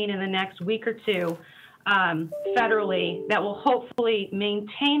happening in the next week or two federally that will hopefully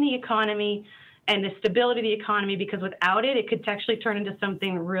maintain the economy and the stability of the economy, because without it, it could actually turn into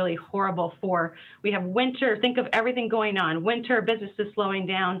something really horrible. We have winter, think of everything going on, winter, businesses slowing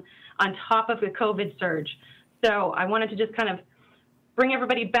down on top of the COVID surge. So I wanted to just kind of bring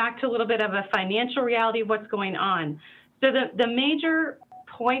everybody back to a little bit of a financial reality of what's going on. So the major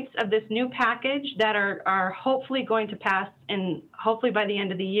points of this new package that are hopefully going to pass, and hopefully by the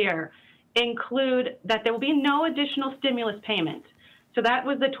end of the year, include that there will be no additional stimulus payment. So that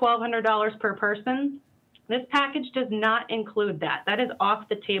was the $1,200 per person. This package does not include that. That is off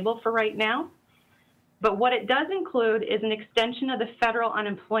the table for right now. But what it does include is an extension of the federal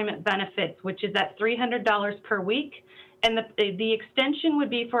unemployment benefits, which is at $300 per week. And the extension would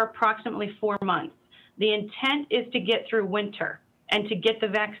be for approximately 4 months. The intent is to get through winter and to get the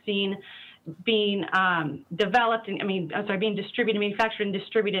vaccine being developed, being distributed, manufactured and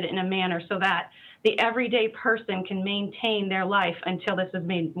distributed in a manner so that the everyday person can maintain their life until this is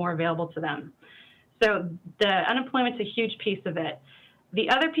made more available to them. So the unemployment's a huge piece of it. The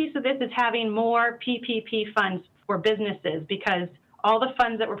other piece of this is having more PPP funds for businesses, because all the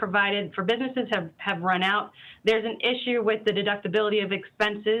funds that were provided for businesses have run out. There's an issue with the deductibility of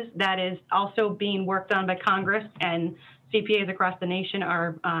expenses that is also being worked on by Congress, and CPAs across the nation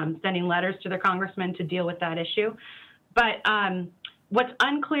are sending letters to their congressmen to deal with that issue. But what's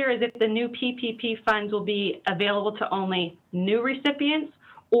unclear is if the new PPP funds will be available to only new recipients,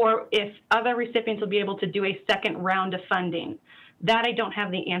 or if other recipients will be able to do a second round of funding. That I don't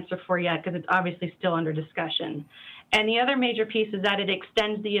have the answer for yet, because it's obviously still under discussion. And the other major piece is that it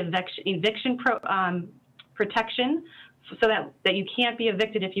extends the eviction protection, so that you can't be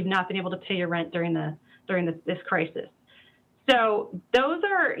evicted if you've not been able to pay your rent during this crisis. So those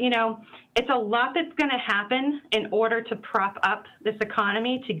are, it's a lot that's going to happen in order to prop up this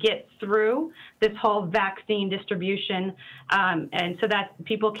economy to get through this whole vaccine distribution, and so that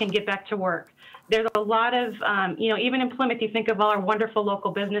people can get back to work. There's a lot of, even in Plymouth, you think of all our wonderful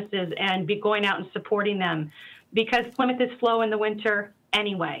local businesses and be going out and supporting them, because Plymouth is slow in the winter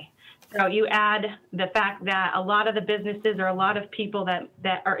anyway. So you add the fact that a lot of the businesses or a lot of people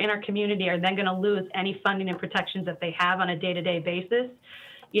that are in our community are then going to lose any funding and protections that they have on a day-to-day basis.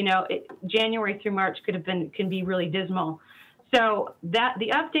 January through March can be really dismal. So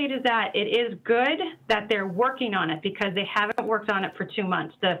the update is that it is good that they're working on it, because they haven't worked on it for 2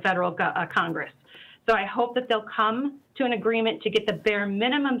 months, the federal Congress. So I hope that they'll come to an agreement to get the bare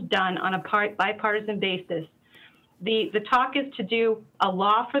minimums done on a bipartisan basis. The talk is to do a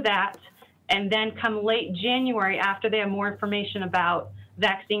law for that, and then come late January, after they have more information about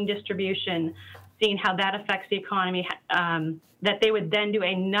vaccine distribution, seeing how that affects the economy, that they would then do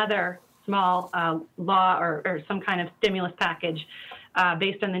another small law or some kind of stimulus package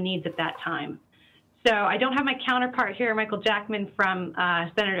based on the needs at that time. So I don't have my counterpart here, Michael Jackman from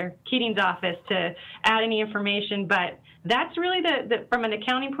Senator Keating's office, to add any information, but that's really from an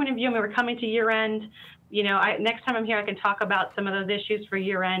accounting point of view. I mean, we're coming to year end. You know, next time I'm here, I can talk about some of those issues for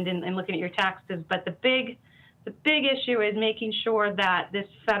year end and looking at your taxes. But the big issue is making sure that this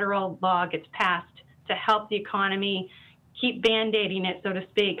federal law gets passed to help the economy, keep band-aiding it, so to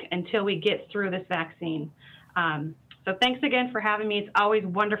speak, until we get through this vaccine. So thanks again for having me. It's always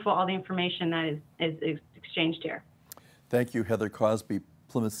wonderful, all the information that is exchanged here. Thank you, Heather Cozby,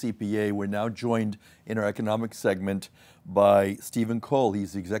 Plymouth CPA. We're now joined in our economic segment by Stephen Cole.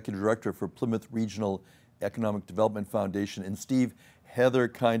 He's the Executive Director for Plymouth Regional Economic Development Foundation. And Steve, Heather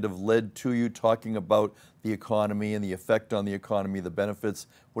kind of led to you talking about the economy and the effect on the economy, the benefits.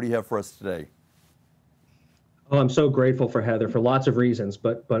 What do you have for us today? Oh, I'm so grateful for Heather for lots of reasons,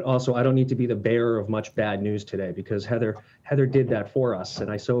 but also I don't need to be the bearer of much bad news today, because Heather did that for us,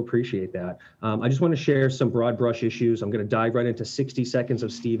 and I so appreciate that. I just want to share some broad brush issues. I'm going to dive right into 60 seconds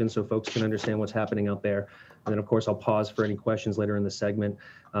of Stephen so folks can understand what's happening out there. And then, of course, I'll pause for any questions later in the segment.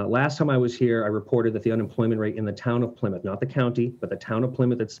 Last time I was here, I reported that the unemployment rate in the town of Plymouth, not the county, but the town of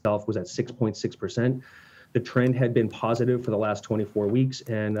Plymouth itself, was at 6.6%. The trend had been positive for the last 24 weeks,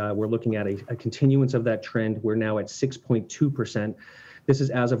 and we're looking at a continuance of that trend. We're now at 6.2%. This is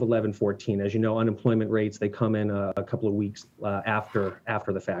as of 11/14. As you know, unemployment rates, they come in a couple of weeks after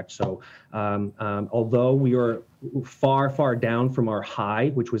the fact. So although we are far down from our high,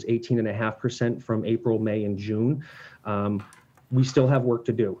 which was 18.5% from April, May, and June, we still have work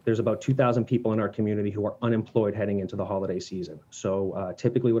to do. There's about 2,000 people in our community who are unemployed heading into the holiday season. So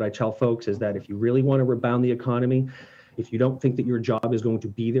typically what I tell folks is that if you really want to rebound the economy, if you don't think that your job is going to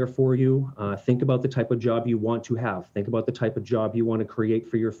be there for you, think about the type of job you want to have. Think about the type of job you want to create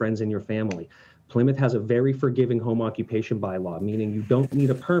for your friends and your family. Plymouth has a very forgiving home occupation bylaw, meaning you don't need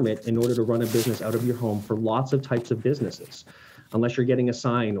a permit in order to run a business out of your home for lots of types of businesses, unless you're getting a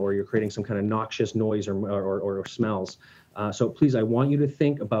sign or you're creating some kind of noxious noise or smells. So please, I want you to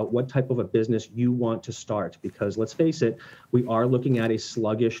think about what type of a business you want to start, because let's face it, we are looking at a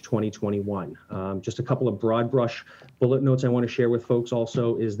sluggish 2021. Just a couple of broad brush bullet notes I want to share with folks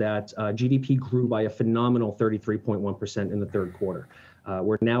also is that GDP grew by a phenomenal 33.1% in the third quarter.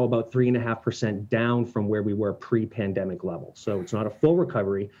 We're now about 3.5% down from where we were pre-pandemic levels. So it's not a full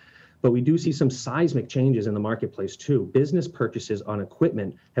recovery, but we do see some seismic changes in the marketplace too. Business purchases on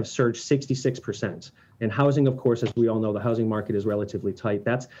equipment have surged 66%. And housing, of course, as we all know, the housing market is relatively tight.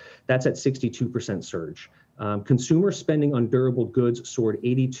 That's at 62% surge. Consumer spending on durable goods soared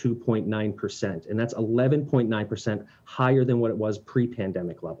 82.9%, and that's 11.9% higher than what it was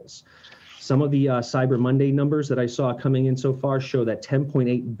pre-pandemic levels. Some of the Cyber Monday numbers that I saw coming in so far show that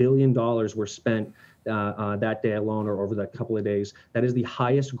 $10.8 billion were spent that day alone, or over the couple of days. That is the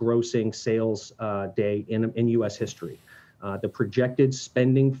highest grossing sales day in U.S. history. The projected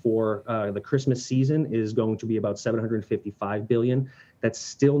spending for the Christmas season is going to be about $755 billion. That's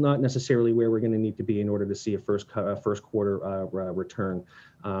still not necessarily where we're going to need to be in order to see a first quarter return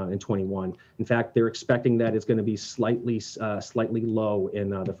in 21. In fact, they're expecting that it's going to be slightly low in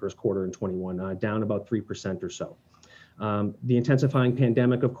the first quarter in 21, down about 3% or so. The intensifying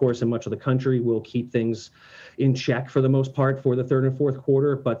pandemic, of course, in much of the country will keep things in check for the most part for the third and fourth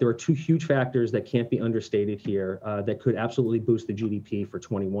quarter, but there are two huge factors that can't be understated here that could absolutely boost the GDP for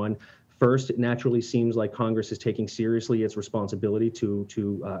 21. First, it naturally seems like Congress is taking seriously its responsibility to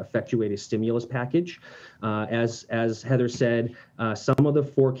effectuate a stimulus package. As Heather said, some of the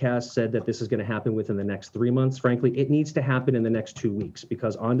forecasts said that this is going to happen within the next 3 months. Frankly, it needs to happen in the next 2 weeks,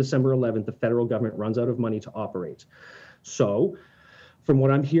 because on December 11th, the federal government runs out of money to operate. So, from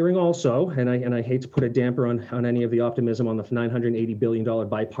what I'm hearing also, and I hate to put a damper on any of the optimism on the $980 billion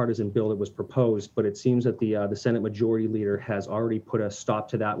bipartisan bill that was proposed, but it seems that the Senate Majority Leader has already put a stop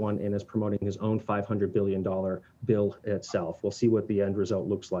to that one and is promoting his own $500 billion bill itself. We'll see what the end result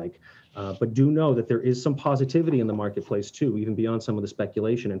looks like. But do know that there is some positivity in the marketplace too, even beyond some of the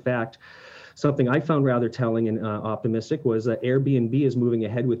speculation. In fact, something I found rather telling and optimistic was that Airbnb is moving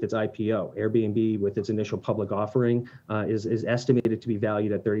ahead with its IPO. Airbnb, with its initial public offering, is estimated to be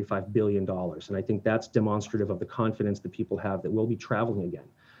valued at $35 billion. And I think that's demonstrative of the confidence that people have that we'll be traveling again.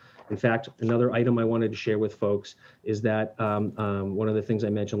 In fact, another item I wanted to share with folks is that one of the things I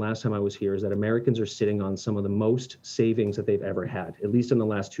mentioned last time I was here is that Americans are sitting on some of the most savings that they've ever had, at least in the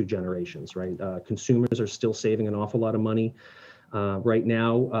last 2 generations, right? Consumers are still saving an awful lot of money. Right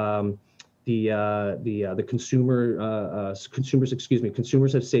now, consumers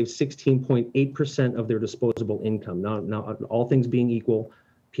have saved 16.8% of their disposable income. Now, all things being equal,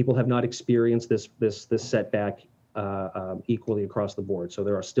 people have not experienced this setback equally across the board. So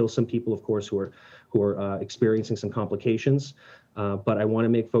there are still some people, of course, who are experiencing some complications. But I want to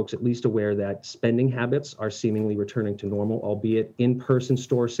make folks at least aware that spending habits are seemingly returning to normal, albeit in-person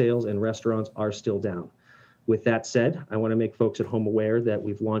store sales and restaurants are still down. With that said, I want to make folks at home aware that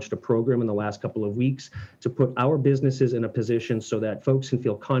we've launched a program in the last couple of weeks to put our businesses in a position so that folks can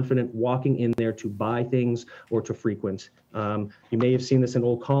feel confident walking in there to buy things or to frequent. You may have seen this in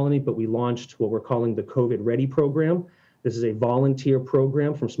Old Colony, but we launched what we're calling the COVID Ready program. This is a volunteer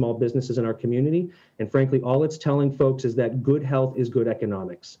program from small businesses in our community. And frankly, all it's telling folks is that good health is good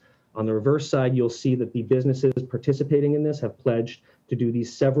economics. On the reverse side, you'll see that the businesses participating in this have pledged to do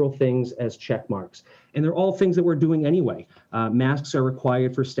these several things as check marks. And they're all things that we're doing anyway. Masks are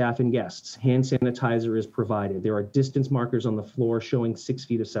required for staff and guests. Hand sanitizer is provided. There are distance markers on the floor showing 6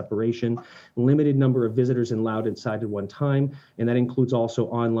 feet of separation, limited number of visitors allowed inside at one time, and that includes also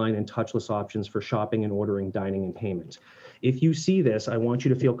online and touchless options for shopping and ordering, dining, and payment. If you see this, I want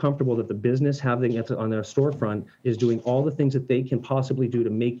you to feel comfortable that the business having it on their storefront is doing all the things that they can possibly do to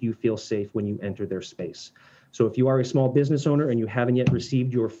make you feel safe when you enter their space. So if you are a small business owner and you haven't yet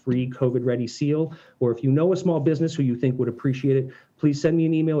received your free COVID Ready seal, or if you know a small business who you think would appreciate it, please send me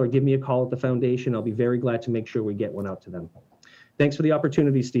an email or give me a call at the foundation. I'll be very glad to make sure we get one out to them. Thanks for the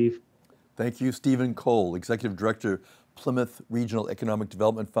opportunity, Steve. Thank you, Stephen Cole, Executive Director, Plymouth Regional Economic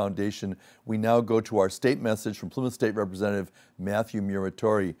Development Foundation. We now go to our state message from Plymouth State Representative Matthew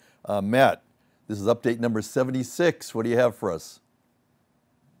Muratore. Matt, this is update number 76. What do you have for us?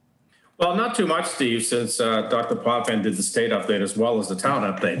 Well, not too much, Steve, since Dr. Potvin did the state update as well as the town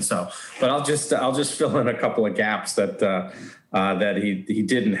update. So, but I'll just fill in a couple of gaps that that he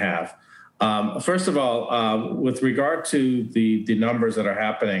didn't have. First of all, with regard to the numbers that are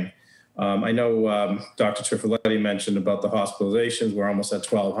happening, I know Dr. Triffletti mentioned about the hospitalizations. We're almost at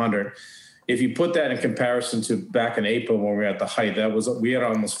 1,200. If you put that in comparison to back in April when we were at the height, we had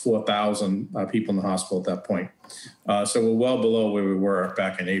almost 4,000 people in the hospital at that point. So we're well below where we were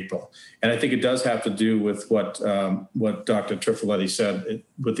back in April. And I think it does have to do with what Dr. Triffletti said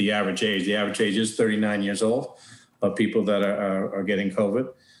with the average age. The average age is 39 years old of people that are getting COVID.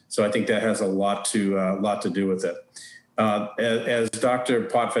 So I think that has a lot to do with it. As Dr.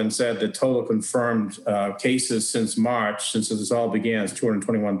 Potvin said, the total confirmed cases since March, since this all began, is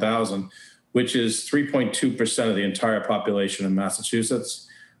 221,000, which is 3.2% of the entire population in Massachusetts.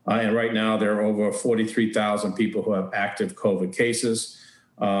 And right now, there are over 43,000 people who have active COVID cases.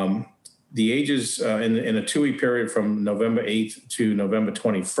 The ages in a 2-week period from November 8th to November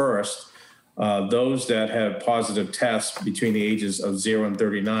 21st, those that had positive tests between the ages of 0 and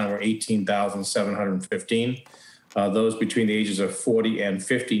 39 were 18,715. Those between the ages of 40 and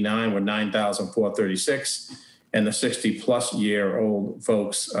 59 were 9,436. And the 60-plus-year-old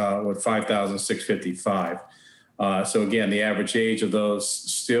folks were 5,655. So again, the average age of those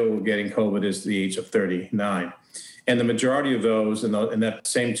still getting COVID is the age of 39. And the majority of those in that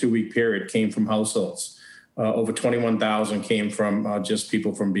same 2-week period came from households. Over 21,000 came from just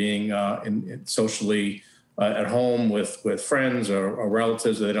people from being socially at home with friends or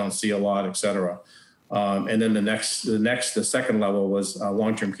relatives that they don't see a lot, et cetera. And then the second level was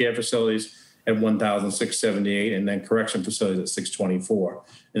long-term care facilities at 1,678, and then correction facilities at 624,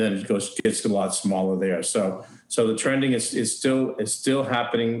 and then it gets a lot smaller there. So the trending is still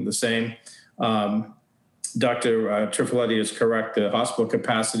happening the same. Dr. Triffletti is correct. The hospital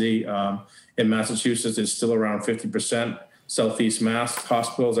capacity in Massachusetts is still around 50%. Southeast Mass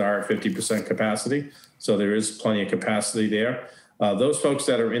hospitals are at 50% capacity, so there is plenty of capacity there. Those folks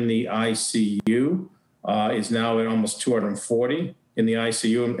that are in the ICU is now at almost 240 in the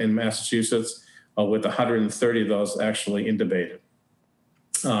ICU in Massachusetts, with 130 of those actually intubated.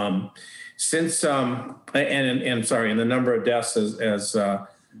 And the number of deaths as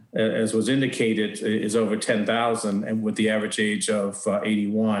was indicated is over 10,000, and with the average age of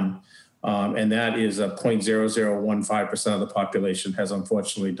 81. And that is 0.0015% of the population has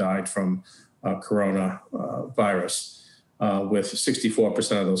unfortunately died from coronavirus, with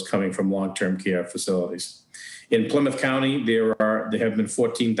 64% of those coming from long-term care facilities. In Plymouth County, there have been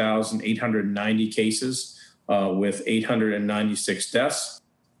 14,890 cases with 896 deaths.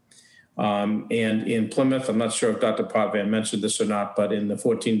 And in Plymouth, I'm not sure if Dr. Potvin mentioned this or not, but in the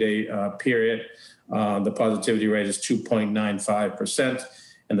 14-day period, the positivity rate is 2.95%,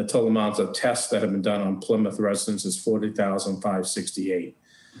 and the total amount of tests that have been done on Plymouth residents is 40,568.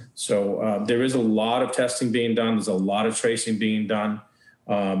 So there is a lot of testing being done. There's a lot of tracing being done.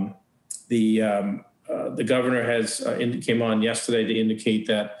 The governor came on yesterday to indicate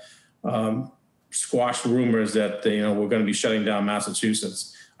that squash rumors that we're going to be shutting down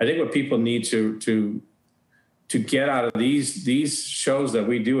Massachusetts. I think what people need to get out of these shows that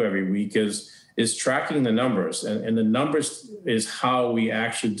we do every week is tracking the numbers, and the numbers is how we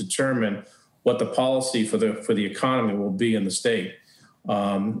actually determine what the policy for the economy will be in the state.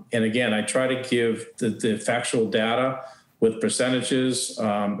 And again, I try to give the factual data with percentages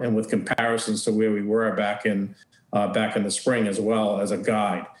and with comparisons to where we were back in the spring, as well as a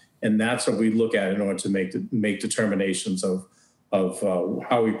guide. And that's what we look at in order to make determinations of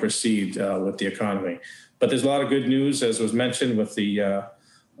how we proceed with the economy. But there's a lot of good news, as was mentioned, with the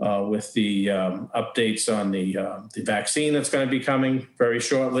updates on the vaccine that's going to be coming very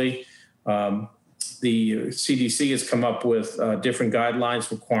shortly. The CDC has come up with different guidelines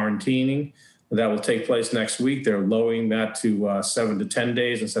for quarantining that will take place next week. They're lowering that to 7 to 10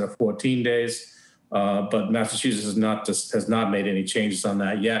 days instead of 14 days. But Massachusetts has not made any changes on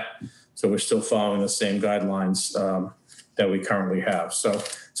that yet. So we're still following the same guidelines that we currently have. So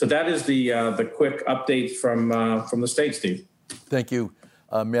that is the quick update from the state, Steve. Thank you.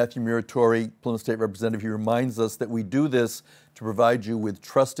 Matthew Muratore, Plymouth State Representative, he reminds us that we do this to provide you with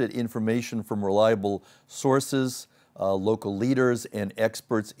trusted information from reliable sources, local leaders, and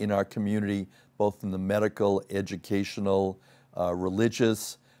experts in our community, both in the medical, educational,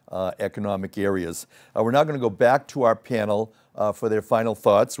 religious, economic areas. We're now going to go back to our panel for their final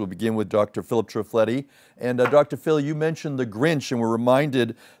thoughts. We'll begin with Dr. Philip Triffletti. And Dr. Phil, you mentioned the Grinch, and we're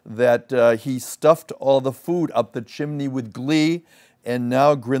reminded that he stuffed all the food up the chimney with glee, and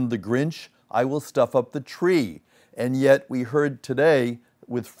now grinned the Grinch, I will stuff up the tree. And yet we heard today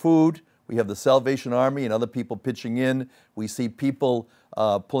with food, we have the Salvation Army and other people pitching in. We see people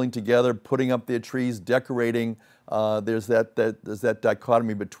pulling together, putting up their trees, decorating. There's that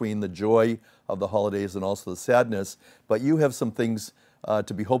dichotomy between the joy of the holidays and also the sadness. But you have some things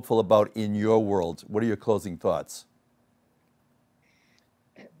to be hopeful about in your world. What are your closing thoughts?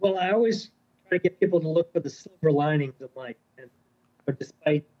 Well, I always try to get people to look for the silver linings of life. But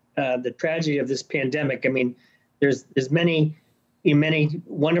despite the tragedy of this pandemic, I mean, there's many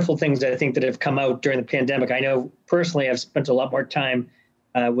wonderful things I think that have come out during the pandemic. I know personally I've spent a lot more time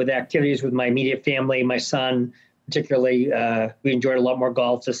with activities with my immediate family, my son, particularly. We enjoyed a lot more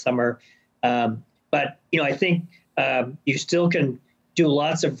golf this summer. But, I think you still can do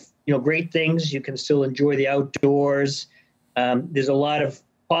lots of, great things. You can still enjoy the outdoors. There's a lot of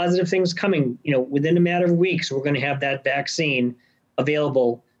positive things coming, within a matter of weeks. We're going to have that vaccine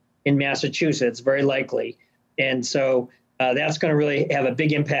available in Massachusetts, very likely. And so that's going to really have a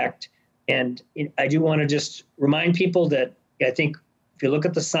big impact. And I do want to just remind people that I think if you look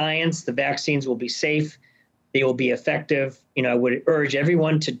at the science, the vaccines will be safe. They will be effective. I would urge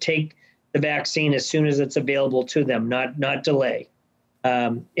everyone to take the vaccine as soon as it's available to them, not delay.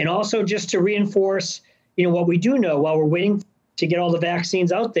 And also just to reinforce, what we do know while we're waiting to get all the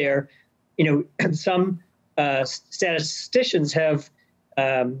vaccines out there, some statisticians have,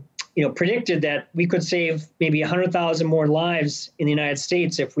 predicted that we could save maybe 100,000 more lives in the United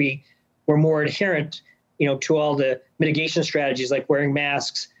States if we were more adherent, to all the mitigation strategies like wearing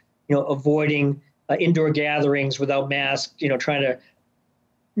masks, avoiding indoor gatherings without masks, trying to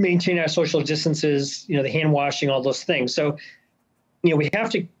maintain our social distances, the hand washing, all those things. So, we have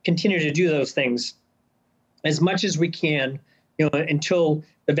to continue to do those things as much as we can, until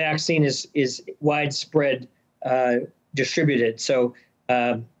the vaccine is widespread distributed. So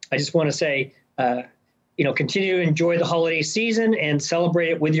I just want to say, continue to enjoy the holiday season and celebrate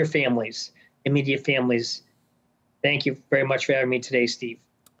it with your families, immediate families. Thank you very much for having me today, Steve.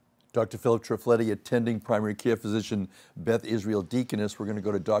 Dr. Philip Triffletti, attending primary care physician, Beth Israel Deaconess. We're going to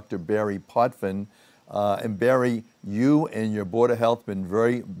go to Dr. Barry Potvin. And Barry, you and your Board of Health have been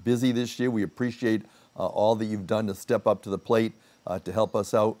very busy this year. We appreciate all that you've done to step up to the plate to help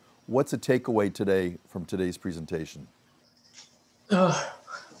us out. What's a takeaway today from today's presentation?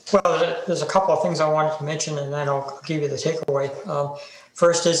 Well, there's a couple of things I wanted to mention, and then I'll give you the takeaway.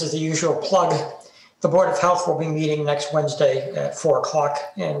 First is the usual plug. The Board of Health will be meeting next Wednesday at 4 o'clock,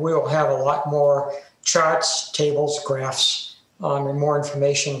 and we will have a lot more charts, tables, graphs, and more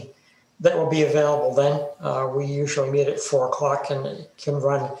information that will be available then. We usually meet at 4 o'clock, and it can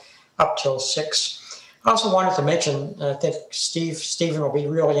run up till 6. I also wanted to mention, I think Stephen will be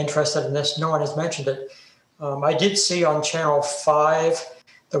really interested in this. No one has mentioned it. I did see on Channel 5,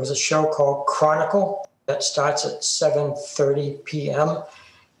 there was a show called Chronicle that starts at 7:30 p.m.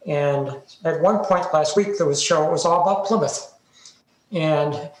 And at one point last week, there was a show, it was all about Plymouth.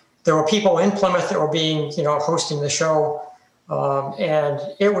 And there were people in Plymouth that were being, hosting the show. And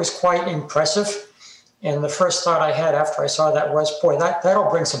it was quite impressive. And the first thought I had after I saw that was, boy, that'll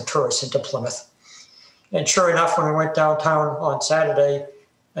bring some tourists into Plymouth. And sure enough, when we went downtown on Saturday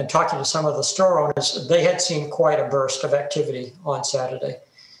and talking to some of the store owners, they had seen quite a burst of activity on Saturday.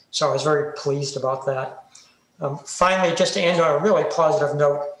 So I was very pleased about that. Finally, just to end on a really positive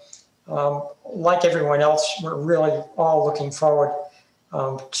note, like everyone else, we're really all looking forward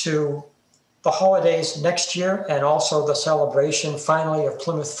to the holidays next year and also the celebration finally of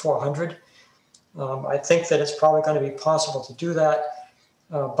Plymouth 400. I think that it's probably going to be possible to do that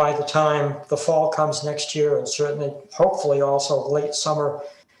by the time the fall comes next year, and certainly, hopefully also late summer.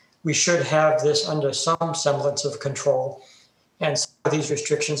 We should have this under some semblance of control, and some of these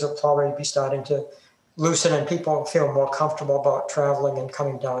restrictions will probably be starting to loosen and people feel more comfortable about traveling and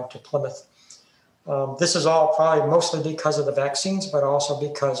coming down to Plymouth. This is all probably mostly because of the vaccines, but also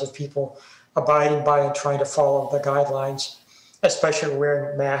because of people abiding by and trying to follow the guidelines, especially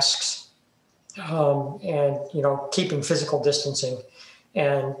wearing masks and keeping physical distancing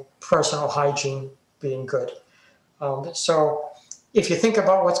and personal hygiene being good. So if you think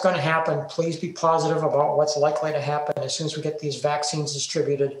about what's going to happen, please be positive about what's likely to happen. As soon as we get these vaccines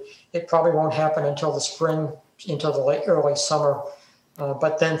distributed, it probably won't happen until the spring, until the early summer,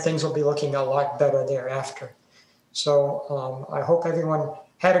 but then things will be looking a lot better thereafter. So I hope everyone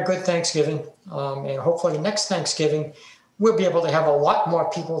had a good Thanksgiving, and hopefully next Thanksgiving, we'll be able to have a lot more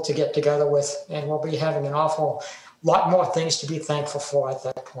people to get together with, and we'll be having an awful lot more things to be thankful for at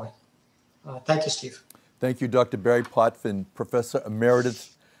that point. Thank you, Steve. Thank you, Dr. Barry Potvin, Professor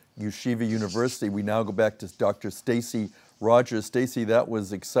Emeritus, Yeshiva University. We now go back to Dr. Stacey Rogers. Stacey, that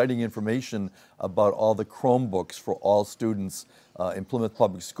was exciting information about all the Chromebooks for all students in Plymouth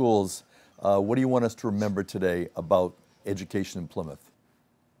Public Schools. What do you want us to remember today about education in Plymouth?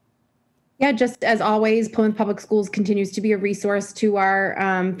 Yeah, just as always, Plymouth Public Schools continues to be a resource to our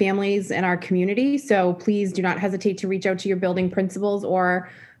families and our community. So please do not hesitate to reach out to your building principals or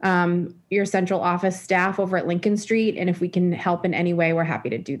your central office staff over at Lincoln Street. And if we can help in any way, we're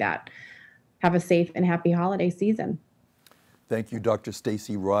happy to do that. Have a safe and happy holiday season. Thank you, Dr.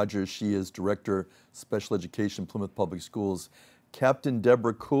 Stacey Rogers. She is Director, Special Education, Plymouth Public Schools. Captain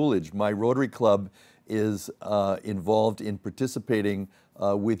Deborah Coolidge, my Rotary Club is involved in participating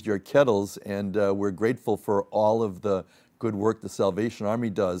with your kettles, and we're grateful for all of the good work the Salvation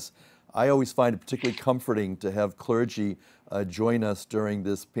Army does. I always find it particularly comforting to have clergy join us during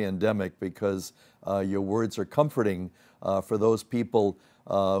this pandemic, because your words are comforting for those people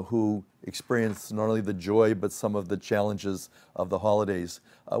who experience not only the joy but some of the challenges of the holidays.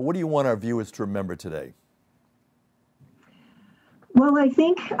 What do you want our viewers to remember today? Well, I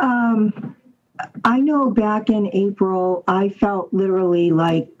think I know back in April, I felt literally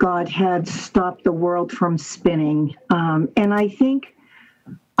like God had stopped the world from spinning. And I think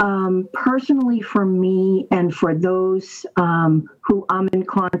personally for me and for those who I'm in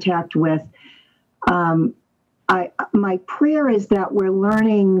contact with, my prayer is that we're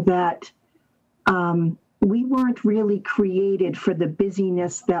learning that we weren't really created for the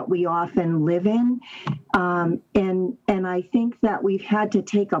busyness that we often live in. And I think that we've had to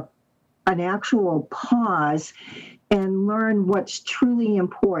take an actual pause and learn what's truly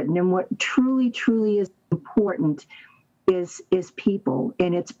important. And what truly is important is people,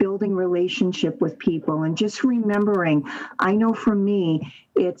 and it's building relationship with people. And just remembering, I know for me,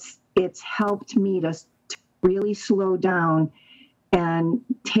 it's helped me to really slow down and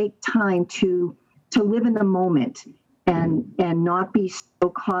take time to live in the moment and not be so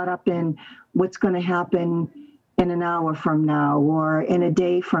caught up in what's going to happen in an hour from now or in a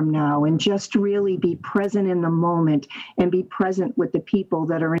day from now, and just really be present in the moment and be present with the people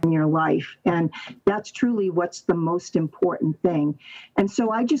that are in your life. And that's truly what's the most important thing. And so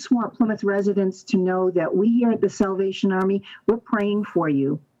I just want Plymouth residents to know that we here at the Salvation Army, we're praying for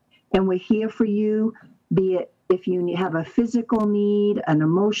you, and we're here for you, be it if you have a physical need, an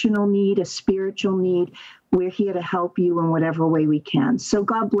emotional need, a spiritual need, we're here to help you in whatever way we can. So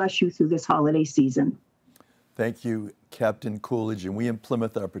God bless you through this holiday season. Thank you, Captain Coolidge. And we in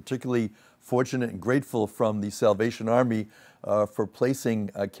Plymouth are particularly fortunate and grateful from the Salvation Army for placing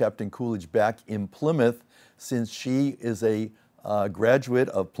Captain Coolidge back in Plymouth, since she is a graduate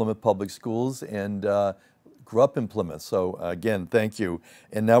of Plymouth Public Schools, and grew up in Plymouth. So again, thank you.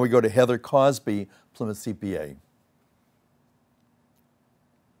 And now we go to Heather Cozby, Plymouth CPA.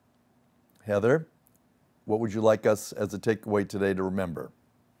 Heather, what would you like us as a takeaway today to remember?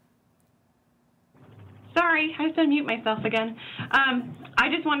 Sorry, I have to unmute myself again. I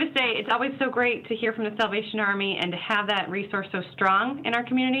just want to say it's always so great to hear from the Salvation Army, and to have that resource so strong in our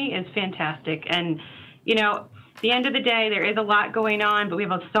community is fantastic. And, you know, at the end of the day, there is a lot going on, but we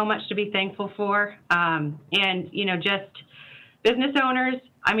have so much to be thankful for. And, you know, just business owners,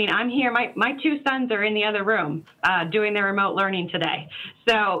 I mean, I'm here. My two sons are in the other room doing their remote learning today.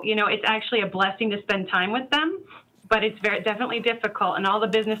 So, you know, it's actually a blessing to spend time with them. But it's definitely difficult, and all the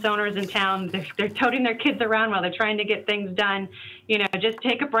business owners in town, they're toting their kids around while they're trying to get things done. You know, just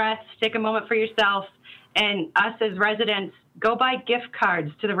take a breath, take a moment for yourself, and us as residents, go buy gift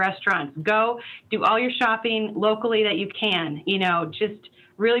cards to the restaurants. Go do all your shopping locally that you can. You know, just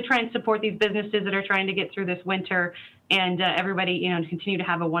really try and support these businesses that are trying to get through this winter, and everybody, you know, continue to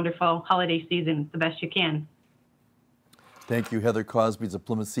have a wonderful holiday season the best you can. Thank you, Heather Cozby, a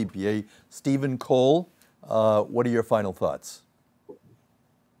Plymouth CPA. Stephen Cole. What are your final thoughts?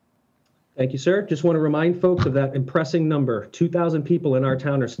 Thank you, sir. Just want to remind folks of that impressive number. 2,000 people in our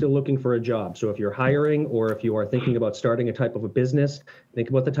town are still looking for a job. So if you're hiring, or if you are thinking about starting a type of a business, think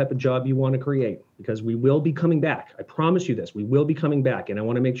about the type of job you want to create, because we will be coming back. I promise you this, we will be coming back. And I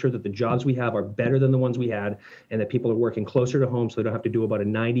want to make sure that the jobs we have are better than the ones we had, and that people are working closer to home so they don't have to do about a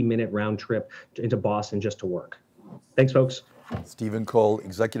 90-minute round trip into Boston just to work. Thanks, folks. Stephen Cole,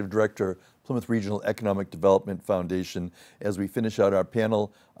 Executive Director, Plymouth Regional Economic Development Foundation. As we finish out our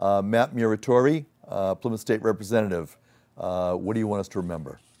panel, Matt Muratore, Plymouth State Representative, what do you want us to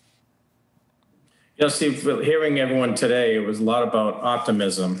remember? You know, Steve, hearing everyone today, it was a lot about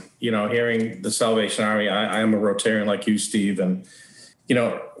optimism. You know, hearing the Salvation Army, I am a Rotarian like you, Steve, and, you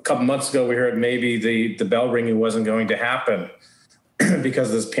know, a couple months ago we heard maybe the bell ringing wasn't going to happen because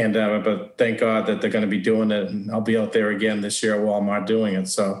of this pandemic, but thank God that they're going to be doing it, and I'll be out there again this year while I'm doing it.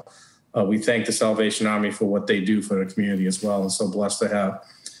 So we thank the Salvation Army for what they do for the community as well, and so blessed to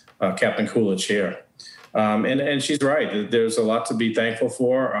have Captain Coolidge here. And she's right. There's a lot to be thankful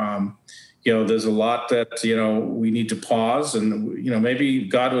for. You know, there's a lot that, you know, we need to pause, and, you know, maybe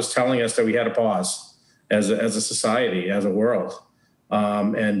God was telling us that we had to pause as a society, as a world,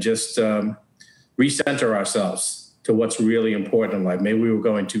 and just recenter ourselves to what's really important in life. Maybe we were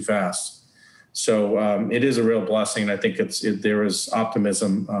going too fast. So it is a real blessing. I think there is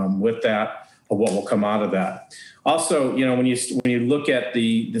optimism with that, of what will come out of that. Also, you know, when you look at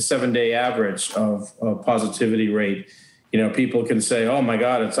the 7-day average of positivity rate, you know, people can say, oh my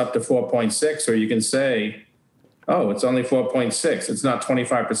God, it's up to 4.6, or you can say, oh, it's only 4.6. It's not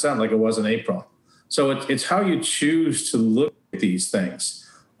 25% like it was in April. So it's how you choose to look at these things.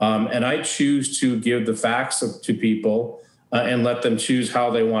 And I choose to give the facts to people and let them choose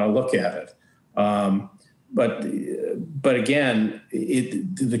how they want to look at it. But again,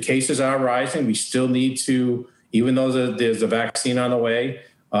 the cases are rising. We still need to, even though there's a vaccine on the way,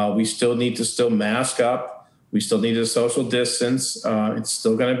 we still need to mask up. We still need to social distance. It's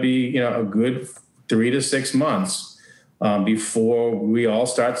still going to be, you know, a good 3 to 6 months before we all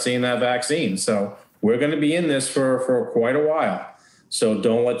start seeing that vaccine. So we're going to be in this for quite a while. So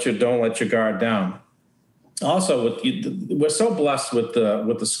don't let your guard down. Also, we're so blessed with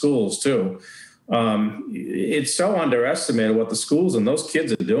the schools too. It's so underestimated what the schools and those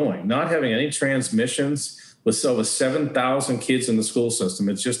kids are doing. Not having any transmissions with over 7,000 kids in the school system.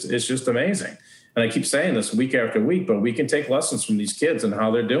 It's just amazing. And I keep saying this week after week, but we can take lessons from these kids and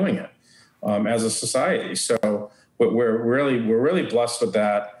how they're doing it as a society. So we're really blessed with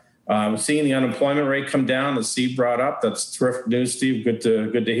that. Seeing the unemployment rate come down that Steve brought up, that's terrific news, Steve. Good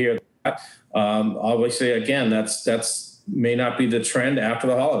to hear that. Obviously, again, that's may not be the trend after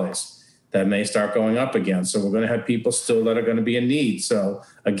the holidays. That may start going up again. So we're going to have people still that are going to be in need. So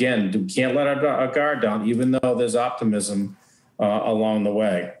again, we can't let our guard down, even though there's optimism along the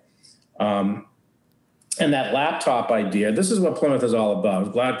way. And that laptop idea, this is what Plymouth is all about.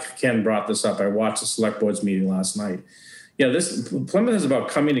 I'm glad Ken brought this up. I watched the select board's meeting last night. You know, Plymouth is about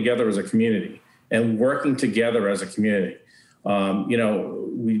coming together as a community and working together as a community. You know,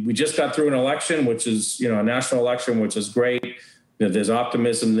 we just got through an election, which is, you know, a national election, which is great. You know, there's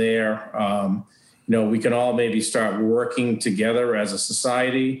optimism there. You know, we can all maybe start working together as a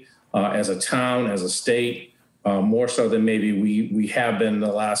society, as a town, as a state, more so than maybe we have been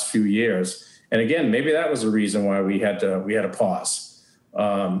the last few years. And again, maybe that was the reason why we had to pause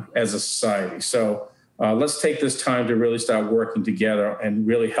as a society. So let's take this time to really start working together and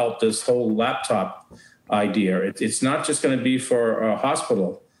really help this whole laptop idea. It's not just going to be for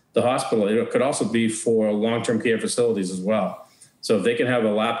hospital the hospital. It could also be for long-term care facilities as well. So if they can have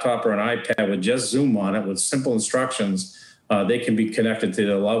a laptop or an iPad with just Zoom on it with simple instructions, they can be connected to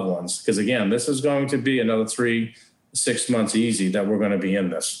their loved ones. Because again, this is going to be another 3-6 months easy that we're going to be in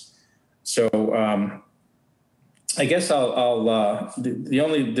this. So I guess the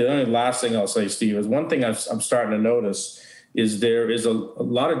only last thing I'll say, Steve, is one thing I'm starting to notice is there is a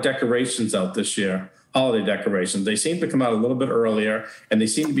lot of decorations out this year, holiday decorations. They seem to come out a little bit earlier, and they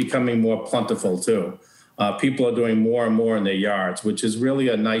seem to be becoming more plentiful too. People are doing more and more in their yards, which is really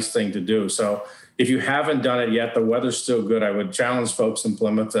a nice thing to do. So if you haven't done it yet, the weather's still good. I would challenge folks in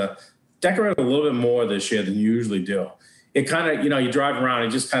Plymouth to decorate a little bit more this year than you usually do. It kind of, you drive around,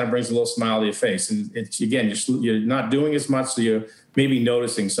 it just kind of brings a little smile to your face. And it's, again, you're not doing as much, so you're maybe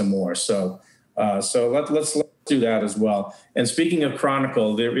noticing some more. So let's do that as well. And speaking of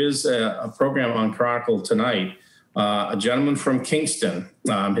Chronicle, there is a program on Chronicle tonight. A gentleman from Kingston,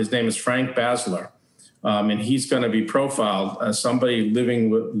 his name is Frank Basler, and he's going to be profiled as somebody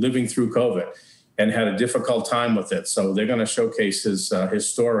living through COVID and had a difficult time with it. So they're going to showcase his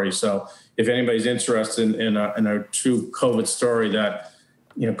story. So if anybody's interested in a true COVID story that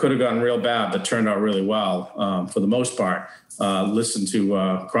could have gotten real bad but turned out really well for the most part, listen to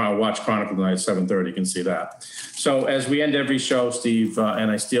watch Chronicle tonight at 7:30. You can see that. So as we end every show, Steve,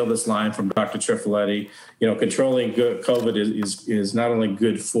 and I steal this line from Dr. Triffletti, controlling COVID is not only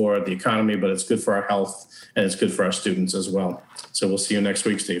good for the economy, but it's good for our health and it's good for our students as well. So we'll see you next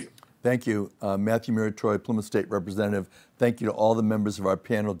week, Steve. Thank you. Matthew Muratore, Plymouth State Representative. Thank you to all the members of our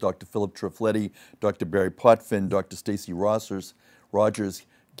panel, Dr. Philip Triffletti, Dr. Barry Potvin, Dr. Stacey Rogers,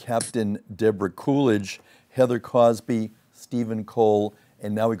 Captain Deborah Coolidge, Heather Cozby, Stephen Cole,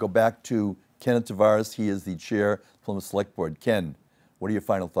 and now we go back to Kenneth Tavares. He is the chair of the Plymouth Select Board. Ken, what are your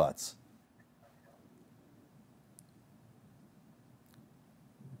final thoughts?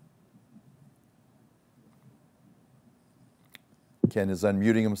 Ken is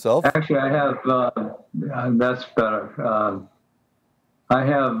unmuting himself. Actually, I have, that's better. I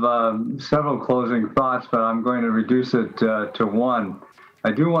have several closing thoughts, but I'm going to reduce it to one.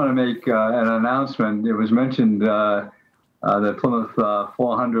 I do want to make an announcement. It was mentioned that Plymouth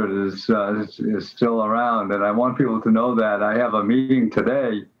 400 is still around, and I want people to know that I have a meeting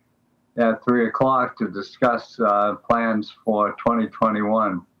today at 3 o'clock to discuss plans for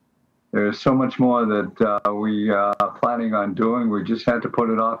 2021. There's so much more that we are planning on doing. We just had to put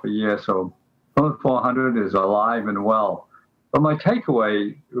it off a year. So Plymouth 400 is alive and well. But my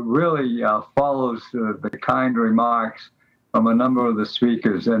takeaway really follows the kind remarks from a number of the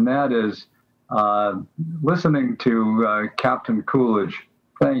speakers, and that is listening to Captain Coolidge.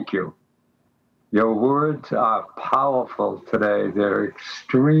 Thank you. Your words are powerful today. They're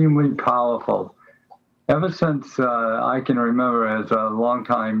extremely powerful. Ever since I can remember as a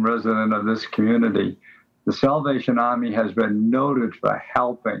longtime resident of this community, the Salvation Army has been noted for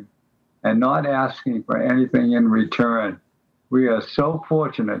helping and not asking for anything in return. We are so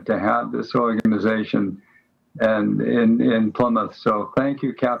fortunate to have this organization and in Plymouth. So thank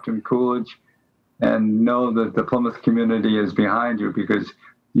you, Captain Coolidge, and know that the Plymouth community is behind you because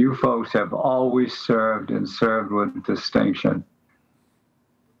you folks have always served and served with distinction.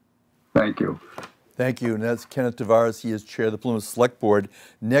 Thank you. Thank you. And that's Kenneth Tavares. He is chair of the Plymouth Select Board.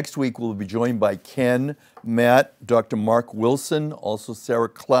 Next week, we'll be joined by Ken, Matt, Dr. Mark Wilson, also Sarah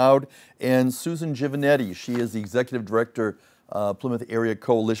Cloud, and Susan Giovanetti. She is the executive director, Plymouth Area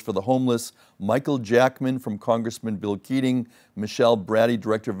Coalition for the Homeless, Michael Jackman from Congressman Bill Keating, Michelle Brady,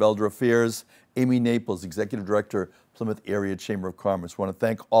 Director of Elder Affairs, Amy Naples, Executive Director, Plymouth Area Chamber of Commerce. I want to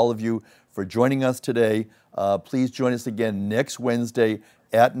thank all of you for joining us today. Please join us again next Wednesday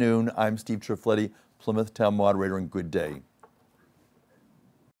at noon. I'm Steve Triffletti, Plymouth Town Moderator, and good day.